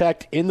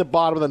protect in the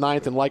bottom of the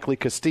 9th, and likely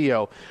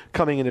Castillo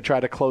coming in to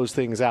try to close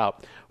things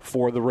out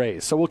for the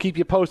Rays. So we'll keep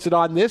you posted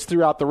on this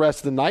throughout the rest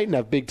of the night and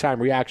have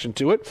big-time reaction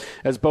to it,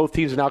 as both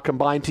teams are now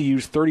combined to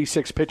use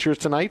 36 pitchers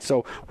tonight,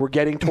 so we're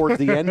getting towards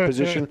the end.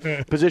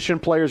 Position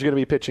players are going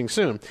to be pitching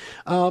soon.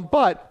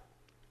 But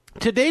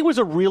today was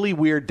a really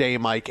weird day,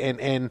 Mike,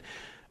 and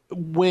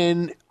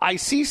when I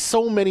see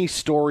so many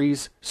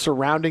stories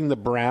surrounding the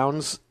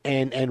Browns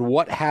and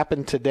what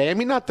happened today, I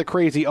mean, not the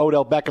crazy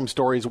Odell Beckham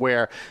stories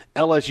where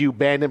LSU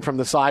banned him from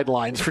the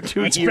sidelines for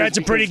 2 years. That's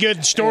a pretty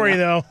good story,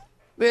 though.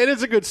 It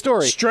is a good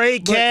story.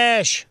 Straight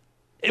cash.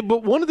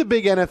 But one of the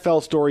big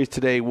NFL stories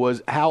today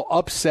was how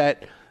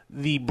upset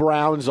the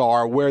Browns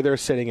are where they're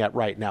sitting at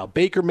right now.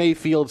 Baker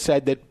Mayfield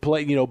said that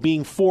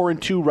being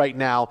 4-2 right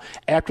now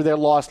after their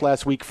loss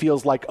last week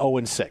feels like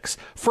 0-6.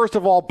 First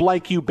of all,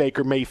 blank you,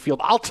 Baker Mayfield.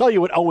 I'll tell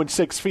you what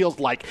 0-6 feels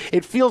like.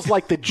 It feels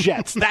like the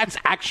Jets. That's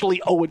actually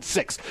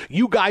 0-6.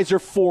 You guys are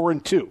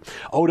 4-2.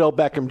 Odell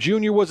Beckham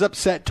Jr. was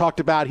upset,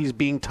 talked about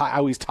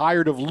how he's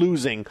tired of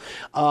losing,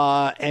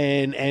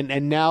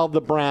 and now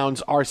the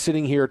Browns are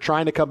sitting here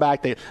trying to come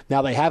back. They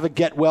have a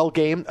get-well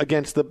game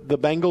against the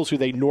Bengals, who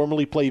they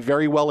normally play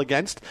very well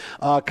against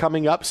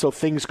coming up, so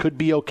things could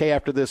be okay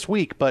after this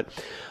week. But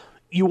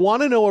you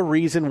want to know a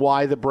reason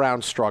why the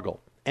Browns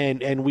struggle,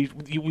 and we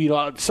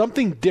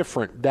something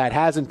different that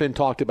hasn't been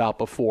talked about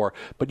before,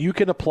 but you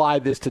can apply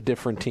this to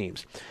different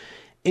teams.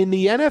 In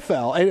the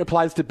NFL, and it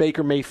applies to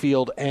Baker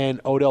Mayfield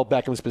and Odell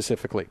Beckham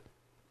specifically,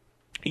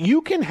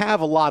 you can have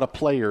a lot of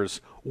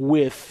players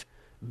with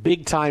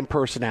big-time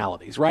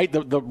personalities, right?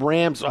 The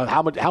Rams,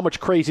 how much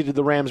crazy did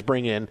the Rams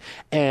bring in,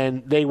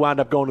 and they wound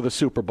up going to the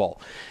Super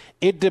Bowl.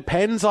 It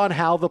depends on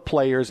how the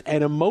players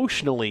and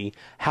emotionally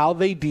how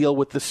they deal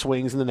with the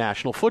swings in the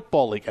National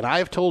Football League. And I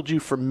have told you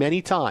for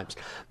many times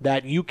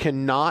that you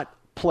cannot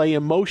play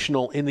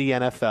emotional in the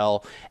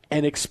NFL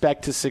and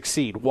expect to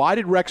succeed. Why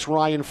did Rex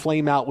Ryan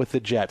flame out with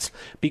the Jets?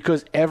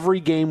 Because every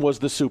game was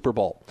the Super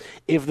Bowl.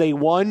 If they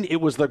won,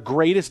 it was the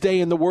greatest day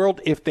in the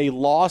world. If they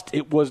lost,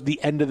 it was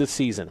the end of the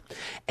season.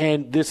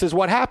 And this is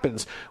what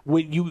happens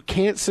when you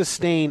can't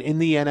sustain in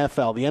the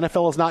NFL. The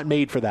NFL is not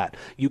made for that.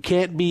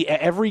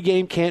 Every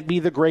game can't be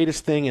the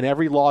greatest thing, and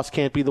every loss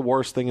can't be the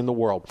worst thing in the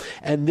world.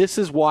 And this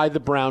is why the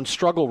Browns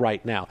struggle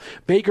right now.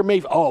 Baker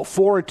Mayfield,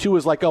 4-2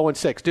 is like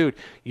 0-6. Dude,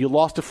 you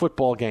lost a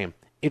football game.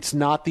 It's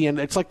not the end.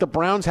 It's like the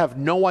Browns have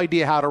no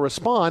idea how to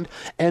respond,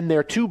 and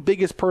their two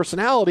biggest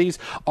personalities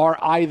are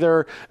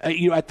either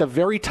at the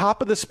very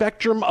top of the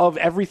spectrum of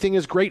everything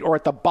is great, or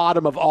at the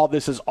bottom of all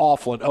this is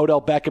awful. And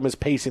Odell Beckham is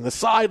pacing the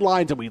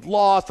sidelines, and we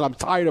lost, and I'm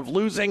tired of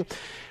losing.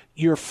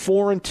 You're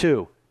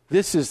 4-2.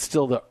 This is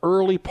still the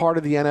early part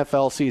of the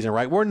NFL season,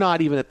 right? We're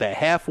not even at the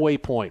halfway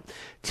point.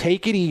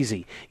 Take it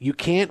easy. You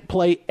can't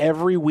play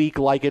every week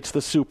like it's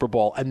the Super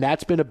Bowl, and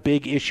that's been a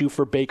big issue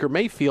for Baker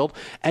Mayfield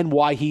and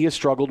why he has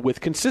struggled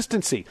with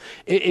consistency.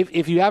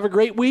 If you have a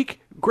great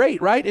week,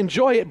 Great, right?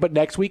 Enjoy it, but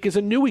next week is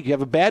a new week. You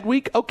have a bad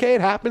week? Okay,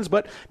 it happens,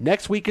 but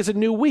next week is a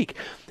new week.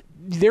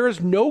 There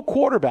is no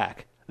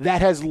quarterback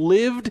that has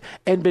lived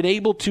and been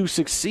able to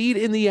succeed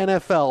in the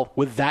NFL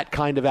with that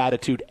kind of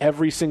attitude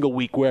every single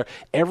week, where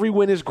every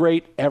win is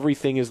great,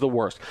 everything is the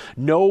worst.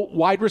 No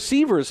wide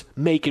receivers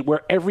make it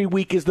where every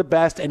week is the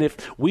best, and if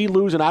we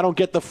lose and I don't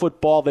get the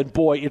football, then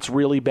boy, it's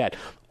really bad.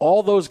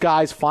 All those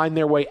guys find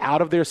their way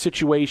out of their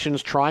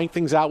situations, trying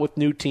things out with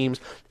new teams,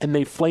 and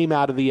they flame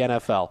out of the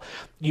NFL.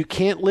 You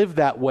can't live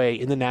that way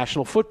in the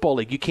National Football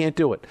League. You can't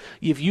do it.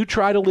 If you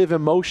try to live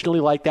emotionally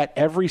like that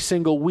every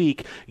single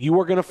week, you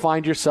are going to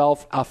find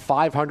yourself a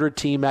 500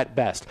 team at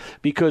best,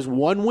 because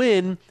one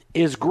win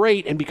is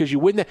great, and because you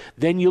win that,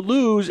 then you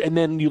lose, and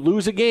then you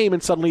lose a game,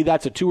 and suddenly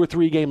that's a 2 or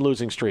 3 game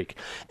losing streak.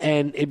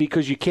 And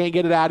because you can't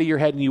get it out of your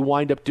head, and you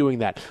wind up doing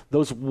that.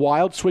 Those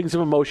wild swings of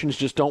emotions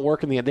just don't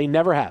work in the end. They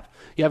never have.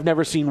 You have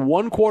never seen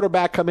one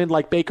quarterback come in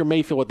like Baker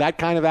Mayfield with that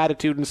kind of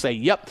attitude and say,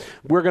 yep,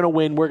 we're going to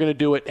win, we're going to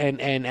do it,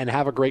 and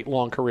have a great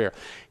long career.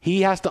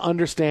 He has to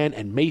understand,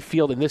 and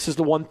Mayfield, and this is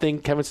the one thing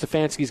Kevin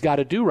Stefanski's got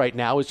to do right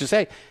now, is just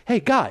say, hey,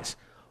 guys,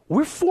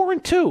 we're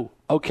 4-2.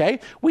 Okay,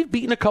 we've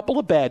beaten a couple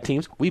of bad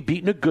teams. We've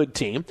beaten a good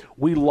team.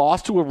 We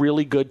lost to a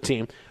really good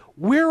team.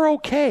 We're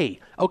okay.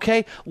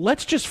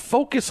 Let's just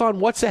focus on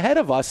what's ahead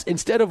of us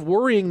instead of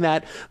worrying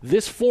that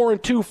this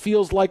 4-2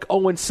 feels like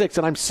 0-6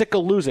 and I'm sick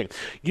of losing.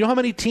 You know how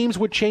many teams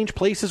would change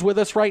places with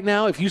us right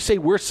now? If you say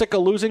we're sick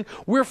of losing,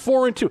 we're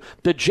 4-2.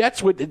 The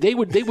Jets would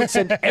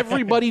send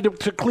everybody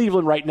to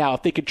Cleveland right now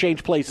if they could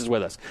change places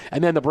with us,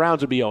 and then the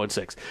Browns would be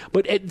 0-6.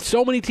 But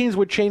so many teams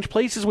would change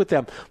places with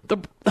them.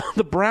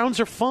 The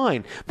Browns are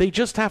fine. They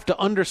just have to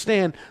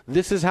understand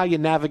this is how you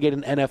navigate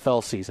an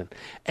NFL season.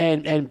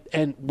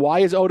 And why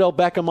is Odell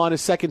Beckham on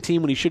his second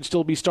team when he should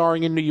still be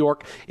starring in New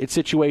York? It's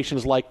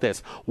situations like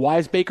this. Why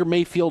is Baker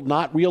Mayfield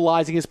not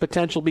realizing his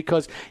potential?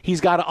 Because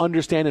he's got to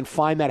understand and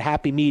find that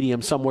happy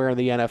medium somewhere in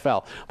the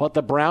NFL. But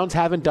the Browns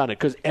haven't done it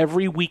because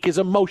every week is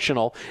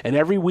emotional and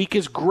every week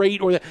is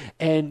great,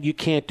 and you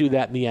can't do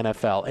that in the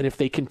NFL. And if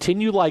they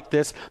continue like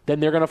this,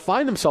 then they're going to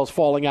find themselves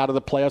falling out of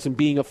the playoffs and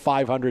being a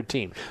 500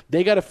 team.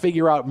 They got to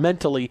figure out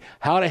mentally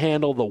how to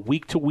handle the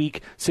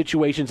week-to-week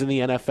situations in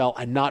the NFL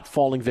and not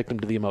falling victim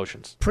to the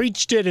emotions.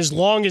 Preached it as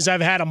long as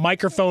I've had a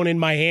microphone in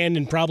my hand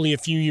and probably a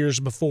few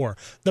years before.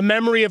 The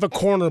memory of a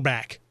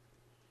cornerback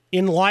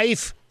in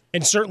life,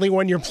 and certainly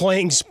when you're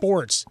playing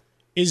sports,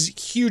 is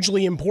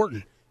hugely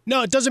important.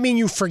 No, it doesn't mean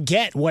you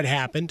forget what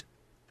happened.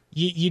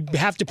 You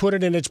have to put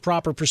it in its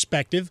proper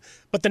perspective,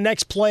 but the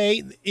next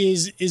play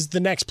is the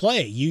next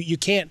play. You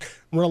can't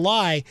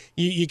rely.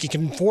 You can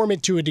conform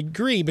it to a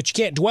degree, but you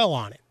can't dwell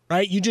on it.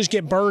 Right? You just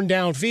get burned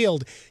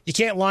downfield. You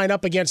can't line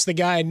up against the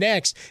guy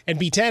next and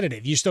be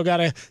tentative. You still got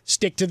to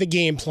stick to the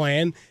game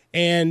plan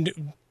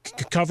and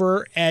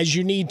cover as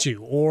you need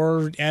to,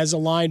 or as a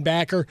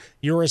linebacker,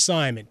 your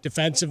assignment.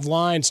 Defensive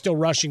line still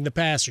rushing the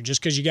passer. Just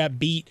because you got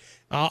beat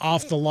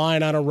off the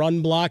line on a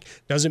run block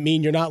doesn't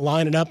mean you're not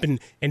lining up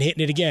and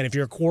hitting it again. If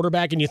you're a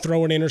quarterback and you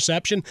throw an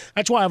interception,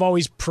 that's why I've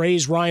always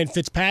praised Ryan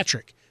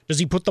Fitzpatrick. Does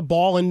he put the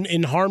ball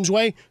in harm's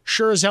way?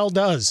 Sure as hell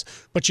does.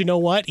 But you know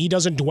what? He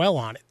doesn't dwell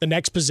on it. The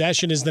next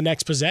possession is the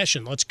next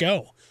possession. Let's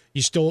go.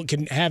 You still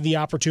can have the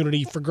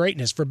opportunity for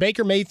greatness. For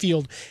Baker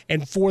Mayfield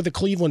and for the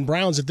Cleveland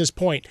Browns at this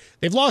point,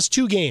 they've lost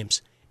 2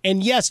 games.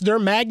 And yes, they're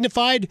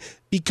magnified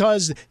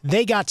because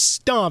they got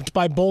stomped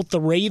by both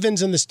the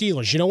Ravens and the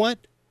Steelers. You know what?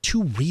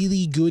 2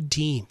 really good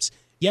teams.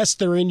 Yes,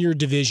 they're in your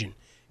division.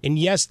 And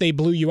yes, they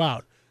blew you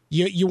out.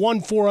 You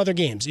won 4 other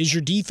games. Is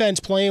your defense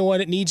playing what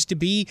it needs to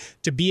be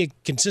a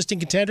consistent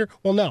contender?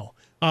 Well, no.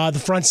 The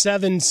front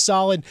seven,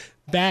 solid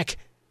back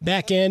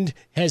end,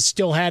 has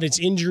still had its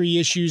injury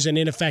issues and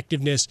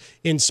ineffectiveness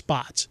in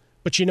spots.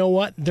 But you know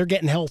what? They're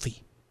getting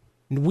healthy.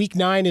 And Week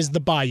 9 is the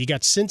bye. You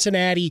got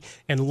Cincinnati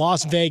and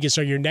Las Vegas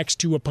are your next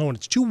 2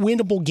 opponents. 2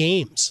 winnable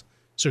games.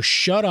 So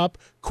shut up,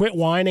 quit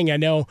whining. I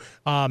know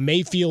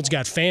Mayfield's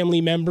got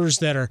family members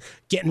that are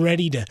getting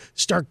ready to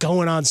start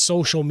going on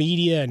social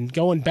media and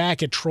going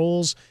back at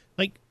trolls.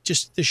 Like,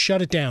 just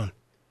shut it down.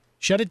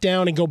 Shut it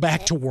down and go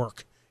back to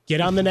work. Get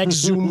on the next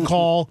Zoom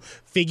call,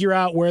 figure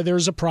out where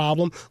there's a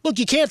problem. Look,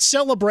 you can't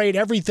celebrate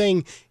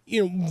everything,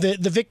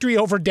 the victory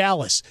over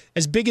Dallas,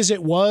 as big as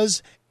it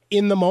was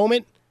in the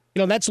moment,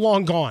 that's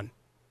long gone.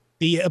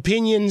 The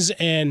opinions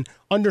and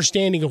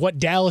understanding of what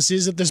Dallas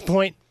is at this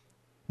point,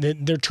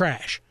 they're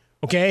trash,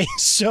 okay?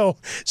 So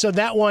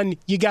that one,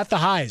 you got the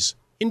highs.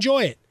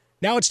 Enjoy it.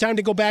 Now it's time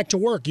to go back to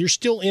work. You're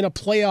still in a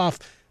playoff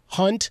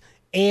hunt,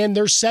 and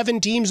there's 7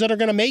 teams that are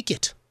going to make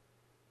it,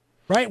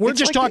 right? We're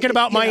just talking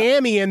about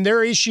Miami and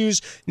their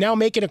issues now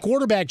making a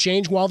quarterback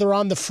change while they're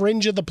on the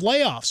fringe of the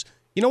playoffs.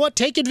 You know what?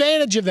 Take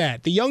advantage of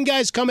that. The young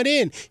guy's coming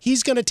in.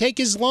 He's going to take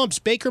his lumps.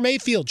 Baker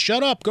Mayfield,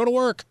 shut up. Go to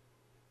work.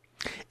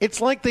 It's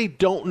like they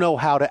don't know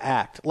how to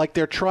act. Like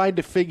they're trying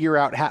to figure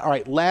out how. All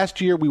right, last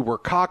year we were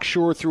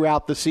cocksure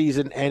throughout the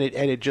season, and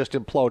it just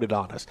imploded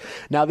on us.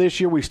 Now this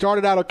year we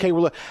started out okay.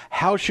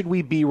 How should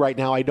we be right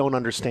now? I don't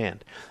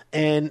understand.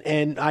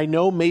 And I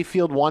know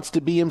Mayfield wants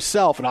to be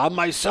himself, and I'm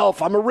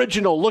myself, I'm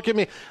original, look at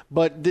me.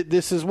 But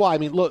this is why. I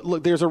mean,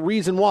 look, there's a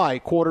reason why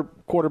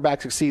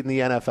quarterbacks succeed in the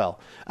NFL.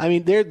 I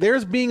mean,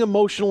 there's being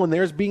emotional and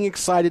there's being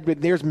excited,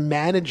 but there's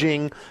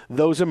managing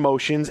those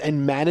emotions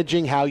and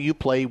managing how you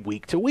play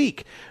week to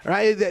week,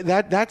 right?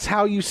 That's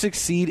how you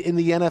succeed in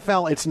the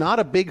NFL. It's not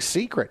a big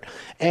secret.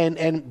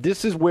 And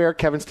this is where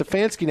Kevin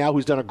Stefanski now,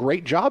 who's done a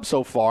great job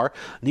so far,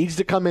 needs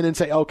to come in and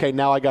say, okay,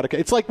 now I got to.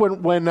 It's like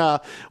when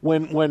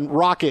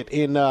Rocket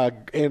in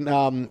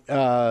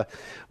what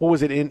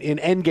was it in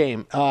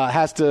Endgame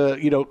has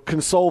to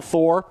console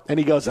Thor, and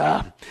he goes,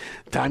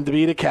 time to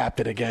be the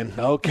captain again.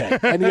 Okay.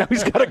 And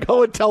he's got to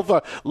go and tell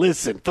Thor,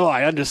 listen, Thor,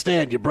 I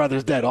understand your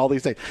brother's dead, all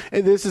these things.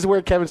 And this is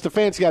where Kevin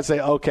Stefanski got to say,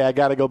 okay, I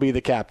got to go be the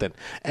captain.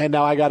 And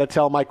now I got to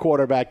tell my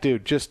quarterback,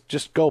 dude,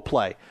 just go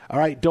play. All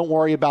right? Don't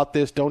worry about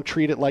this. Don't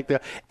treat it like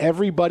that.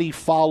 Everybody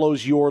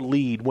follows your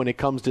lead when it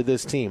comes to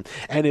this team.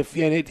 And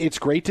it's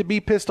great to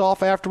be pissed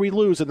off after we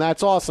lose, and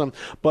that's awesome.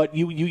 But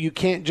you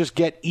can't just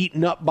get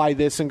eaten up by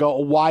this and go,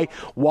 why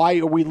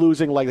are we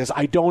losing like this?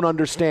 I don't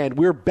understand.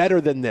 We're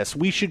better than this.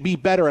 We should be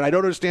better, and I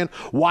don't understand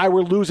why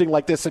we're losing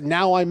like this, and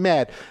now I'm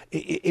mad.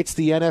 It's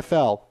the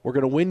NFL. We're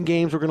going to win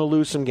games. We're going to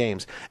lose some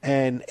games.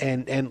 And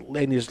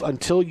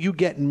until you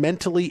get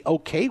mentally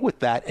okay with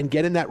that and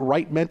get in that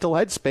right mental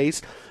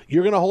headspace,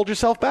 you're going to hold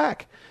yourself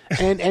back.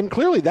 And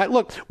clearly that,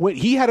 look, when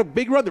he had a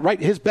big run, right?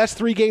 His best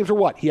 3 games were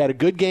what? He had a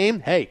good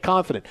game. Hey,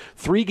 confident.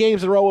 3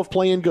 games in a row of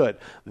playing good.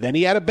 Then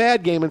he had a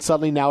bad game, and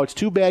suddenly now it's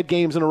 2 bad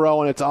games in a row,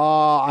 and it's,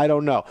 I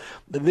don't know.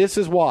 This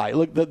is why.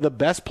 Look, the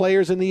best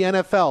players in the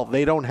NFL,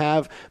 they don't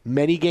have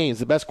many games.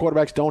 The best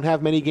quarterbacks don't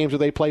have many games where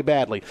they play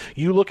badly.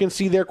 You look and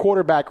see their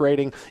quarterback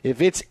rating.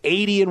 If it's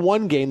 80 in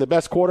one game, the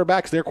best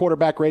quarterbacks, their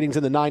quarterback ratings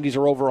in the 90s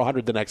are over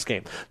 100 the next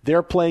game.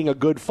 They're playing a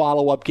good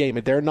follow-up game,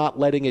 and they're not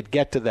letting it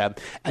get to them.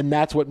 And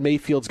that's what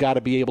Mayfield's got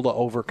to be able to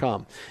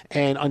overcome.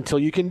 And until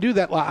you can do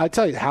that, I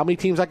tell you, how many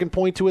teams I can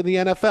point to in the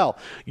NFL,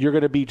 you're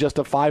going to be just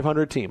a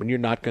 500 team, and you're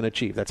not going to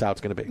achieve. That's how it's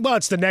going to be. Well,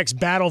 it's the next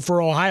battle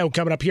for Ohio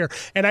coming up here.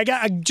 And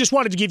I just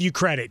wanted to give you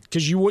credit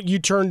because you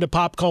turned to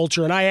pop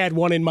culture, and I had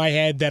one in my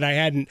head that I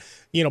hadn't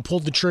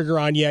pulled the trigger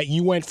on yet.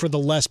 You went for the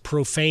less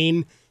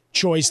profane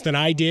choice than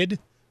I did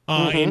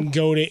in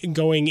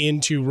going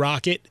into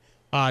Rocket.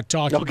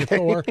 Talking to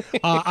Thor.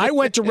 I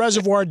went to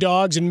Reservoir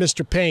Dogs and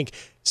Mr. Pink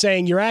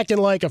saying, you're acting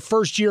like a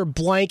first-year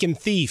blank and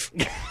thief.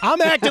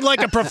 I'm acting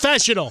like a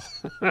professional.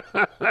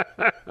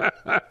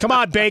 Come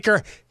on,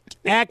 Baker.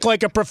 Act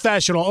like a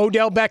professional.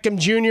 Odell Beckham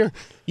Jr.,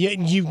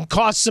 you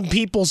cost some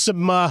people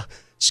some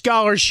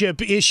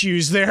scholarship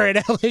issues there at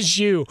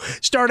LSU.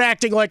 Start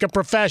acting like a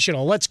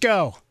professional. Let's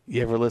go.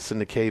 You ever listen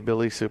to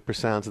K-Billy Super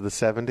Sounds of the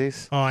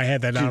 70s? Oh, I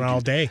had that on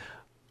all day.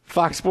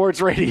 Fox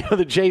Sports Radio,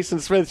 the Jason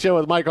Smith Show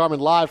with Mike Harmon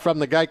live from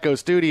the Geico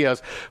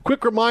Studios.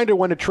 Quick reminder,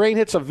 when a train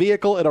hits a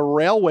vehicle at a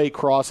railway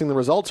crossing, the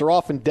results are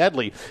often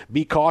deadly.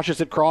 Be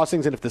cautious at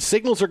crossings, and if the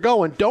signals are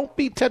going, don't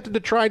be tempted to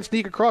try and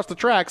sneak across the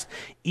tracks,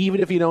 even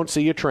if you don't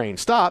see a train.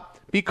 Stop,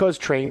 because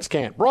trains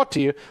can't. Brought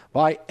to you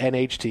by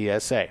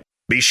NHTSA.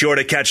 Be sure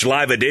to catch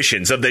live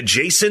editions of the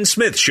Jason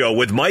Smith Show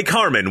with Mike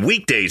Harmon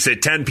weekdays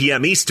at 10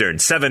 p.m. Eastern,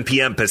 7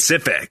 p.m.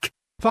 Pacific.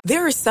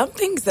 There are some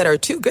things that are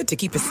too good to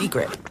keep a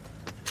secret.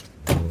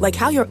 Like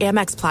how your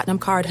Amex Platinum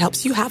card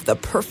helps you have the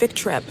perfect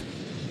trip.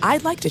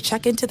 I'd like to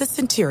check into the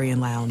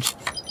Centurion Lounge.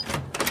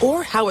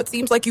 Or how it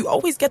seems like you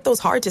always get those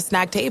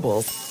hard-to-snag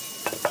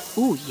tables.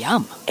 Ooh,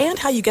 yum. And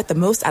how you get the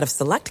most out of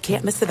select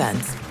can't-miss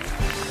events.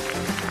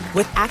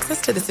 With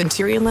access to the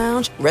Centurion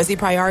Lounge, Resi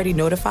Priority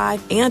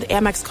Notified, and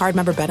Amex card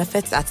member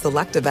benefits at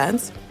select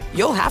events,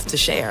 you'll have to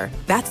share.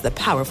 That's the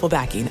powerful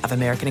backing of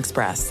American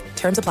Express.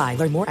 Terms apply.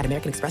 Learn more at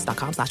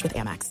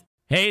americanexpress.com/withAmex.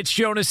 Hey, it's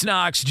Jonas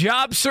Knox.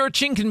 Job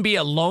searching can be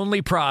a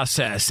lonely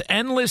process.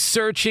 Endless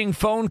searching,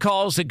 phone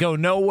calls that go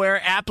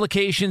nowhere,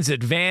 applications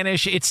that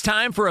vanish. It's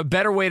time for a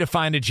better way to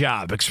find a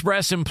job.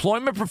 Express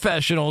Employment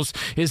Professionals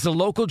is the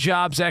local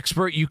jobs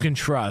expert you can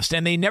trust,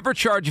 and they never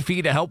charge a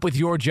fee to help with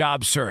your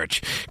job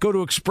search. Go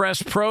to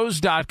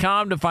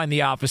expresspros.com to find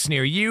the office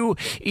near you.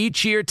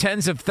 Each year,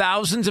 tens of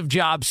thousands of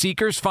job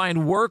seekers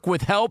find work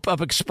with help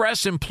of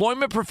Express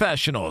Employment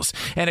Professionals,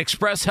 and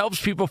Express helps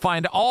people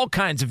find all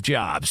kinds of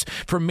jobs,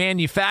 from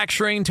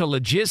manufacturing to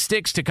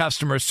logistics to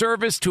customer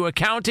service to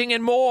accounting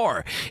and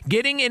more.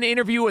 Getting an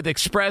interview with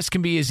Express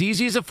can be as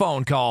easy as a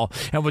phone call,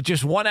 and with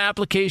just one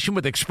application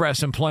with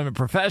Express Employment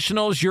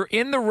Professionals, you're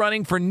in the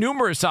running for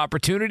numerous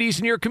opportunities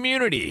in your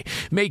community.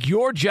 Make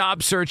your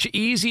job search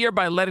easier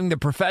by letting the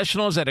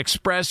professionals at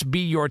Express be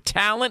your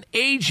talent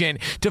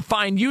agent to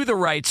find you the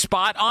right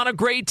spot on a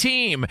great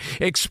team.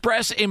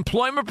 Express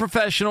Employment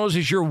Professionals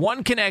is your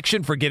one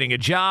connection for getting a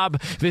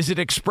job. Visit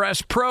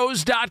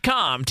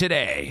expresspros.com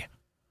today.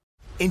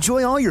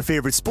 Enjoy all your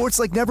favorite sports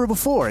like never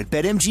before at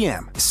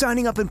BetMGM.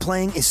 Signing up and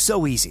playing is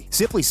so easy.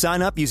 Simply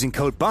sign up using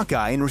code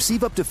Buckeye and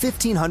receive up to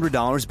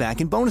 $1,500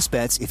 back in bonus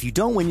bets if you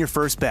don't win your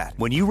first bet.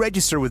 When you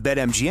register with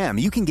BetMGM,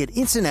 you can get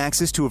instant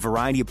access to a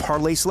variety of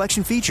parlay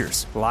selection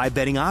features, live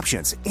betting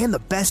options, and the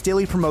best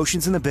daily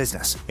promotions in the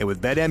business. And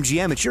with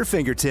BetMGM at your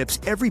fingertips,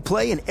 every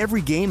play and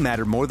every game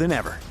matter more than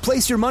ever.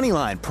 Place your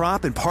moneyline,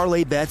 prop, and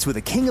parlay bets with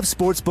the king of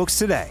sportsbooks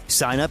today.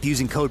 Sign up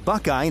using code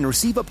Buckeye and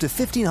receive up to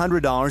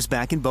 $1,500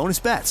 back in bonus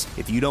bets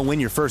if you don't win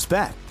your first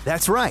bet.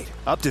 That's right,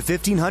 up to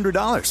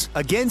 $1,500.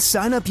 Again,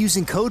 sign up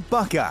using code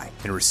Buckeye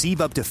and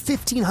receive up to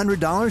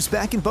 $1,500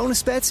 back in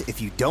bonus bets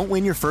if you don't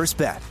win your first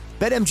bet.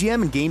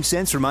 BetMGM and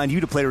GameSense remind you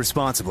to play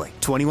responsibly.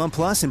 21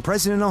 plus and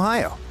present in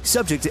Ohio.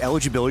 Subject to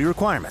eligibility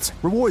requirements.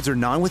 Rewards are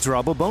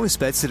non-withdrawable bonus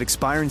bets that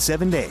expire in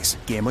 7 days.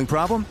 Gambling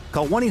problem?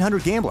 Call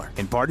 1-800-GAMBLER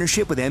in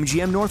partnership with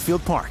MGM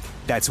Northfield Park.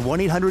 That's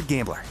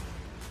 1-800-GAMBLER.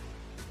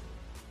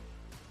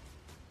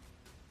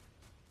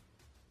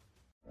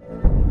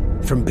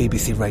 From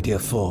BBC Radio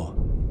 4,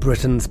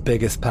 Britain's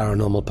biggest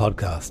paranormal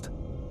podcast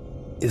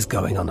is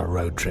going on a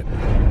road trip.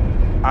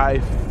 I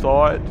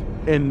thought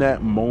in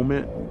that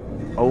moment,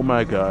 oh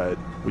my God,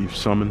 we've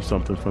summoned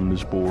something from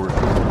this board.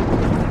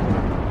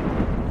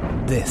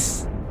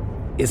 This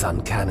is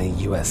Uncanny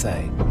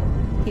USA.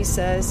 He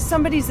says,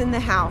 somebody's in the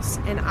house,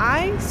 and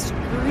I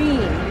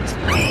screamed.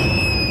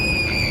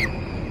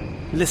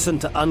 Listen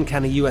to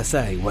Uncanny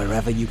USA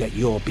wherever you get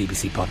your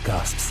BBC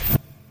podcasts,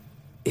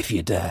 if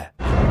you dare.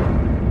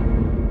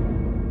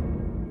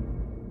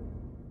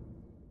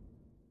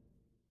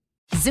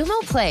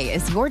 Xumo Play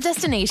is your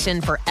destination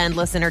for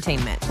endless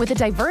entertainment. With a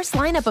diverse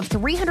lineup of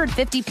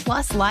 350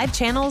 plus live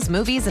channels,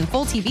 movies, and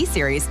full TV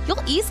series,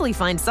 you'll easily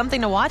find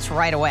something to watch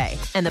right away.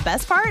 And the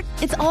best part?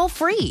 It's all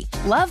free.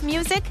 Love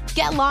music?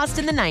 Get lost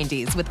in the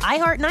 90s with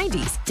iHeart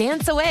 90s,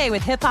 dance away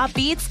with hip-hop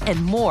beats,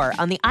 and more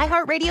on the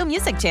iHeartRadio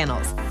music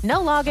channels. No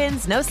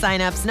logins, no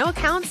signups, no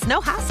accounts, no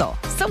hassle.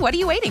 So what are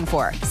you waiting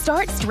for?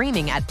 Start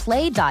streaming at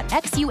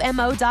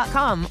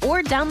play.xumo.com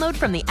or download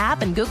from the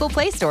app and Google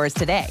Play stores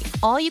today.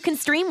 All you can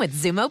stream with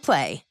Xumo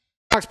Play.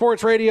 Fox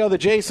Sports Radio, the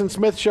Jason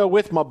Smith Show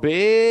with my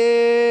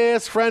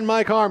best friend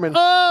Mike Harmon.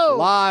 Oh!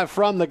 Live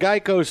from the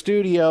Geico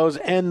Studios,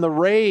 and the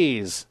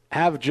Rays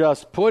have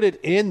just put it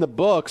in the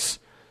books.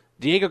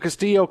 Diego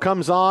Castillo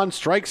comes on,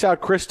 strikes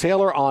out Chris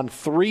Taylor on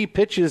 3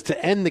 pitches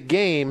to end the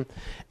game,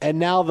 and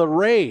now the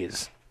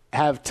Rays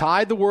have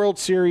tied the World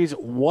Series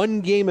 1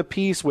 game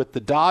apiece with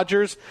the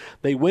Dodgers.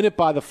 They win it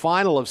by the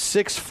final of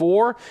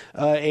 6-4.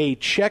 A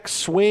check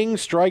swing,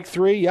 strike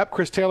 3. Yep,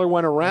 Chris Taylor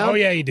went around. Oh,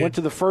 yeah, he did. Went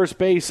to the first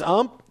base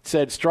ump,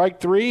 said strike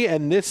 3,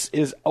 and this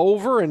is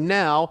over. And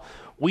now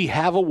we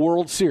have a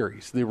World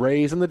Series, the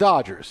Rays and the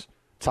Dodgers.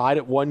 Tied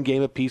at 1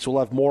 game apiece. We'll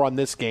have more on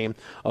this game,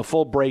 a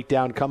full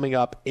breakdown coming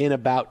up in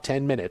about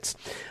 10 minutes.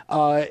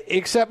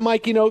 Except,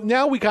 Mike,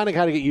 now we kind of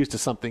get used to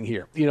something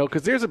here,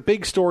 because there's a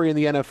big story in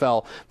the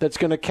NFL that's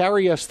going to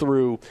carry us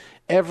through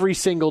every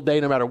single day,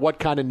 no matter what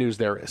kind of news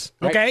there is.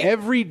 Right? Okay.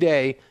 Every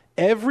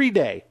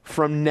day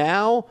from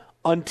now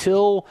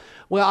until,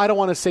 well, I don't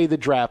want to say the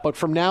draft, but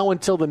from now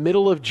until the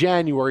middle of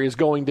January is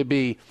going to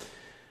be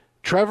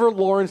Trevor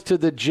Lawrence to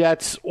the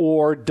Jets,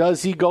 or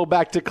does he go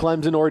back to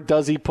Clemson, or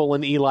does he pull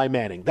an Eli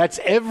Manning? That's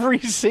every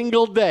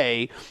single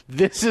day.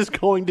 This is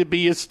going to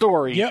be a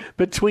story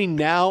between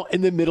now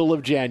and the middle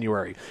of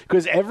January.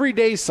 Because every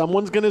day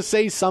someone's going to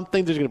say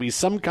something. There's going to be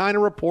some kind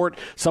of report.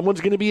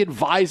 Someone's going to be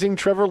advising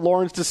Trevor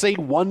Lawrence to say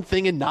one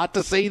thing and not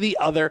to say the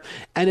other.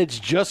 And it's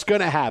just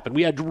going to happen.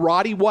 We had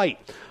Roddy White,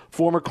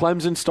 former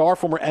Clemson star,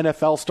 former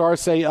NFL star,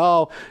 say,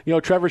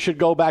 Trevor should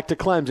go back to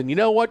Clemson. You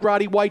know what,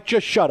 Roddy White?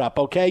 Just shut up,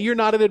 okay? You're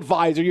not an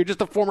advisor. You're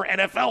just a former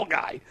NFL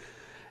guy.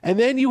 And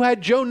then you had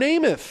Joe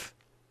Namath,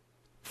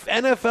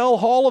 NFL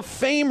Hall of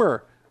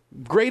Famer,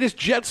 greatest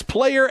Jets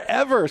player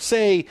ever,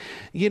 say,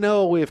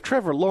 if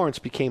Trevor Lawrence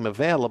became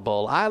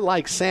available, I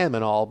like Sam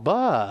and all,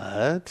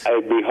 but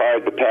it'd be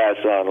hard to pass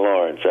on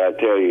Lawrence. I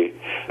tell you,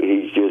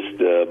 he's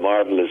just a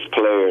marvelous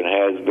player and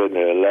has been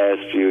the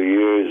last few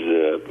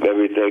years.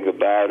 Everything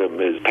about him,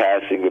 his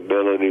passing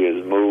ability,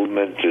 his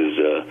movement, his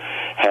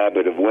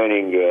habit of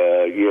winning,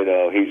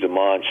 he's a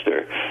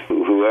monster.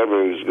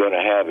 Whoever is going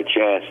to have a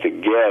chance to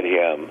get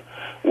him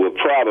will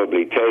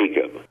probably take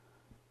him.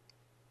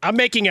 I'm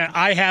making a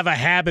I have a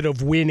habit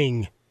of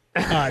winning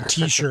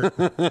T-shirt.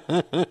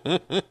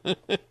 That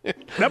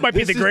might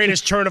be the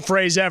greatest turn of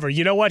phrase ever.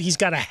 You know what? He's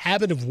got a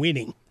habit of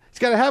winning. He's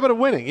got a habit of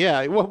winning,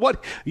 yeah.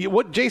 What,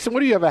 Jason,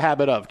 what do you have a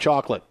habit of?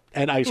 Chocolate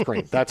and ice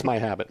cream. That's my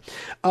habit.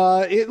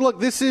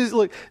 This is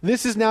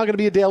now going to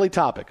be a daily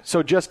topic,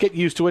 so just get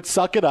used to it.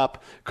 Suck it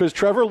up, because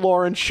Trevor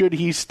Lawrence, should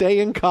he stay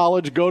in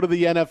college, go to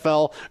the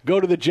NFL, go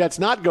to the Jets,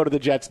 not go to the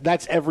Jets,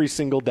 that's every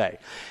single day.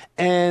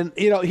 And,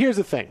 here's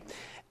the thing.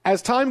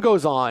 As time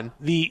goes on,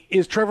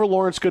 is Trevor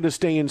Lawrence going to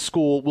stay in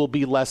school will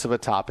be less of a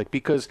topic,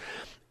 because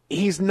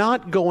he's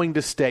not going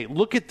to stay.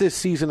 Look at this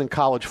season in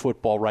college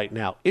football right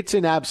now. It's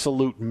an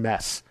absolute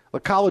mess The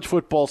college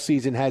football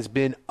season has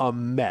been a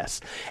mess.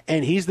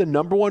 And he's the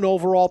number 1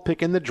 overall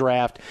pick in the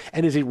draft.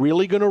 And is he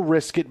really going to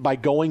risk it by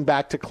going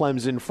back to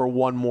Clemson for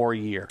one more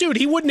year? Dude,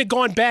 he wouldn't have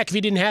gone back if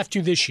he didn't have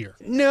to this year.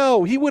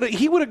 No, he would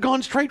have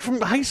gone straight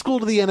from high school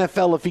to the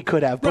NFL if he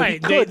could have. But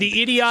right.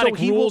 The idiotic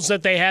rules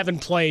that they have in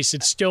place,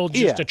 it's still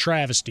just a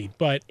travesty.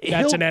 But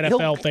that's an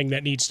NFL thing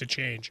that needs to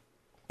change.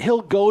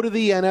 He'll go to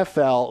the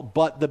NFL,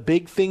 but the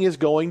big thing is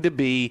going to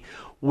be,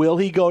 will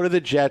he go to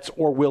the Jets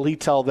or will he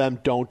tell them,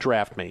 don't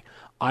draft me?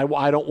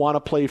 I don't want to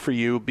play for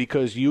you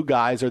because you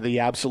guys are the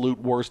absolute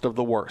worst of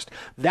the worst.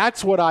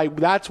 That's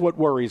what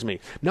worries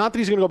me. Not that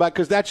he's going to go back,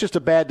 because that's just a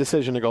bad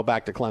decision to go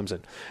back to Clemson.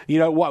 You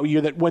know what?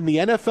 When the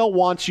NFL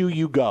wants you,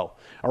 you go.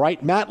 All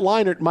right, Matt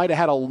Leinart might have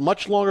had a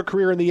much longer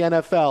career in the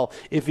NFL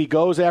if he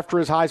goes after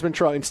his Heisman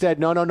Trophy. Instead,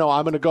 no, I'm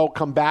going to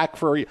come back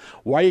for you.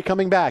 Why are you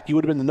coming back? You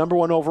would have been the number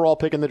 1 overall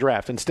pick in the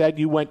draft. Instead,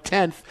 you went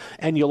 10th,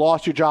 and you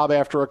lost your job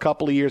after a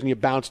couple of years, and you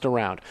bounced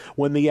around.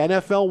 When the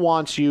NFL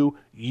wants you,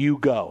 you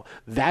go.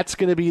 That's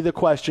going to be the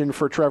question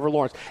for Trevor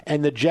Lawrence.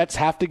 And the Jets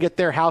have to get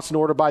their house in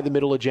order by the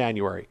middle of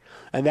January.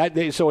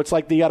 And so it's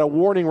like they got a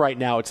warning right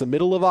now. It's the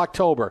middle of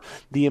October.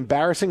 The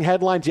embarrassing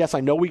headlines, yes, I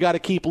know we got to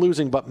keep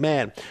losing, but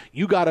man,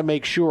 you got to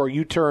make sure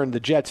you turn the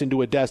Jets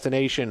into a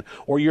destination,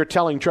 or you're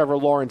telling Trevor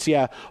Lawrence,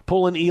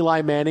 pull an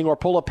Eli Manning or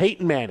pull a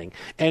Peyton Manning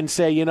and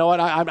say, you know what,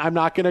 I'm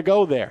not going to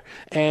go there.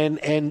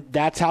 And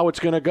that's how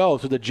it's going to go.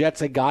 So the Jets,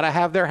 they got to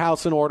have their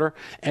house in order,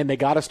 and they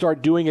got to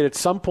start doing it at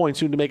some point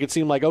soon to make it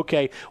seem like,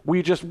 okay,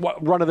 we just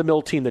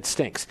run-of-the-mill team that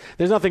stinks.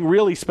 There's nothing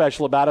really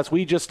special about us.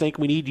 We just think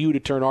we need you to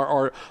turn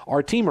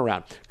our team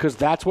around, because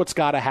that's what's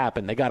got to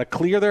happen. They got to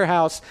clear their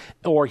house,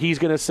 or he's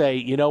going to say,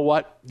 you know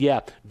what,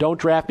 don't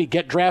draft me.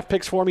 Get draft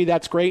picks for me.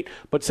 That's great,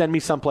 but send me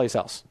someplace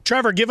else.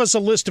 Trevor, give us a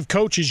list of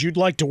coaches you'd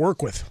like to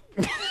work with.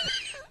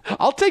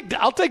 I'll take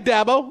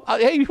Dabo.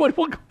 Hey,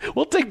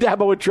 we'll take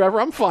Dabo and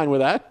Trevor. I'm fine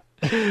with that.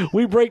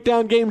 We break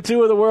down Game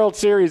 2 of the World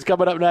Series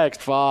coming up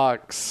next.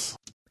 Fox.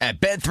 At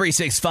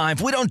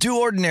Bet365, we don't do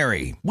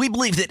ordinary. We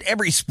believe that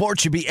every sport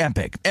should be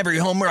epic. Every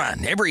home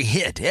run, every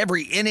hit,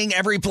 every inning,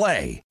 every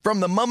play. From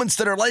the moments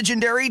that are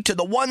legendary to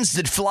the ones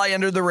that fly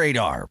under the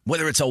radar.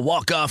 Whether it's a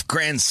walk-off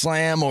grand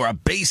slam or a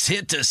base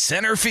hit to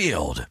center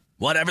field.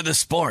 Whatever the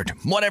sport,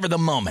 whatever the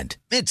moment.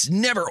 It's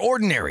never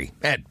ordinary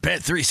at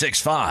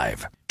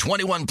Bet365.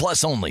 21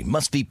 plus only.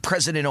 Must be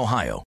present in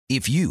Ohio.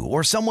 If you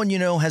or someone you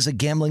know has a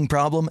gambling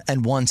problem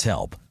and wants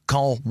help,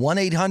 call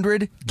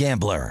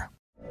 1-800-GAMBLER.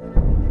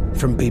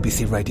 From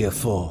BBC Radio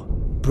 4,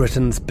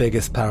 Britain's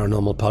biggest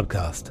paranormal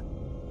podcast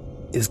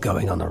is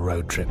going on a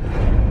road trip.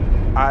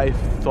 I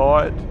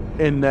thought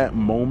in that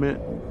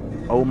moment,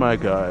 oh my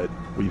God,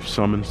 we've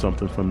summoned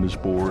something from this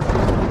board.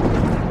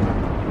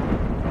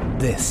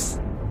 This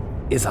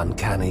is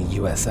Uncanny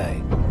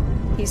USA.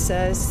 He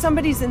says,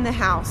 somebody's in the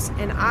house,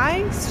 and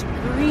I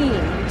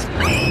screamed.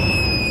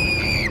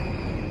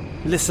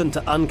 Listen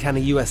to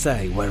Uncanny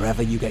USA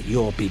wherever you get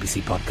your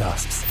BBC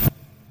podcasts,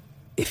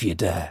 if you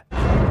dare.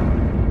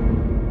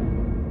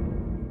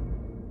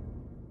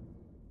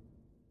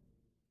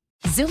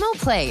 Xumo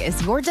Play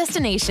is your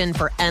destination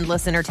for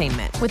endless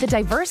entertainment. With a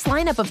diverse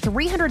lineup of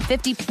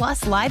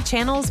 350-plus live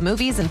channels,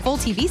 movies, and full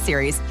TV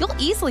series, you'll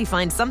easily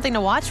find something to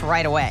watch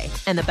right away.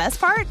 And the best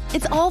part?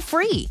 It's all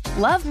free.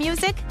 Love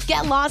music?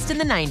 Get lost in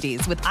the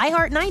 90s with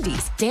iHeart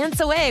 90s, dance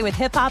away with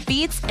hip-hop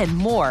beats, and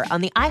more on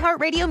the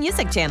iHeartRadio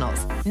music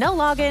channels. No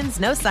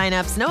logins, no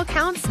signups, no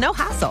accounts, no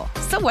hassle.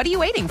 So what are you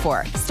waiting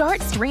for?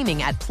 Start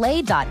streaming at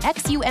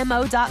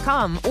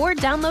play.xumo.com or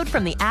download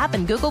from the app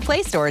and Google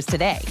Play stores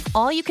today.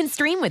 All you can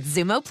stream with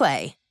Xumo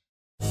Play.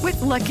 With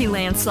Lucky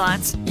Land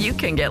Slots, you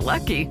can get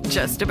lucky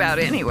just about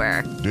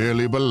anywhere.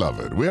 Dearly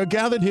beloved, we are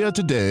gathered here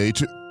today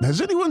to...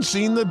 Has anyone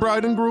seen the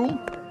bride and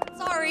groom?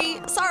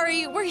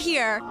 Sorry, we're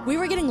here. We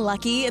were getting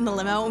lucky in the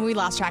limo and we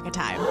lost track of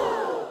time.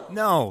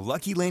 No,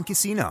 Lucky Land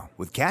Casino,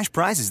 with cash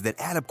prizes that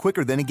add up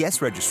quicker than a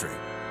guest registry.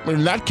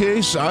 In that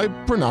case, I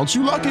pronounce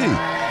you lucky.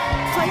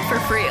 Play for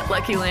free at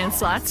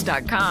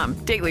LuckyLandSlots.com.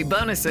 Daily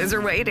bonuses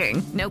are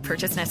waiting. No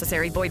purchase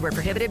necessary. Void where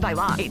prohibited by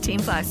law.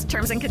 18+.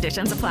 Terms and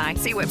conditions apply.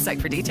 See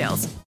website for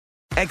details.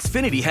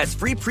 Xfinity has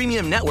free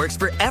premium networks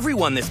for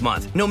everyone this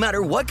month, no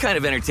matter what kind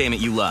of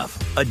entertainment you love.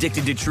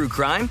 Addicted to true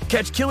crime?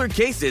 Catch killer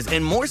cases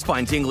and more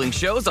spine-tingling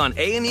shows on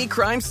A&E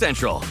Crime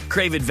Central.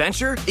 Crave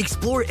adventure?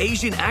 Explore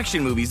Asian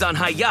action movies on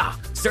Hi-Ya.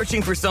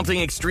 Searching for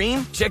something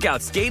extreme? Check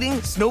out skating,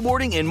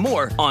 snowboarding, and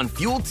more on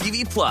Fuel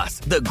TV Plus,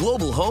 the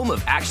global home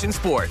of action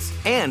sports.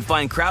 And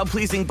find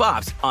crowd-pleasing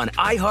bops on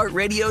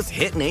iHeartRadio's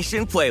Hit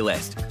Nation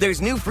playlist. There's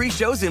new free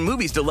shows and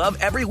movies to love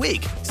every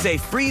week. Say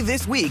free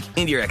this week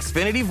in your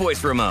Xfinity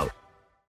voice remote.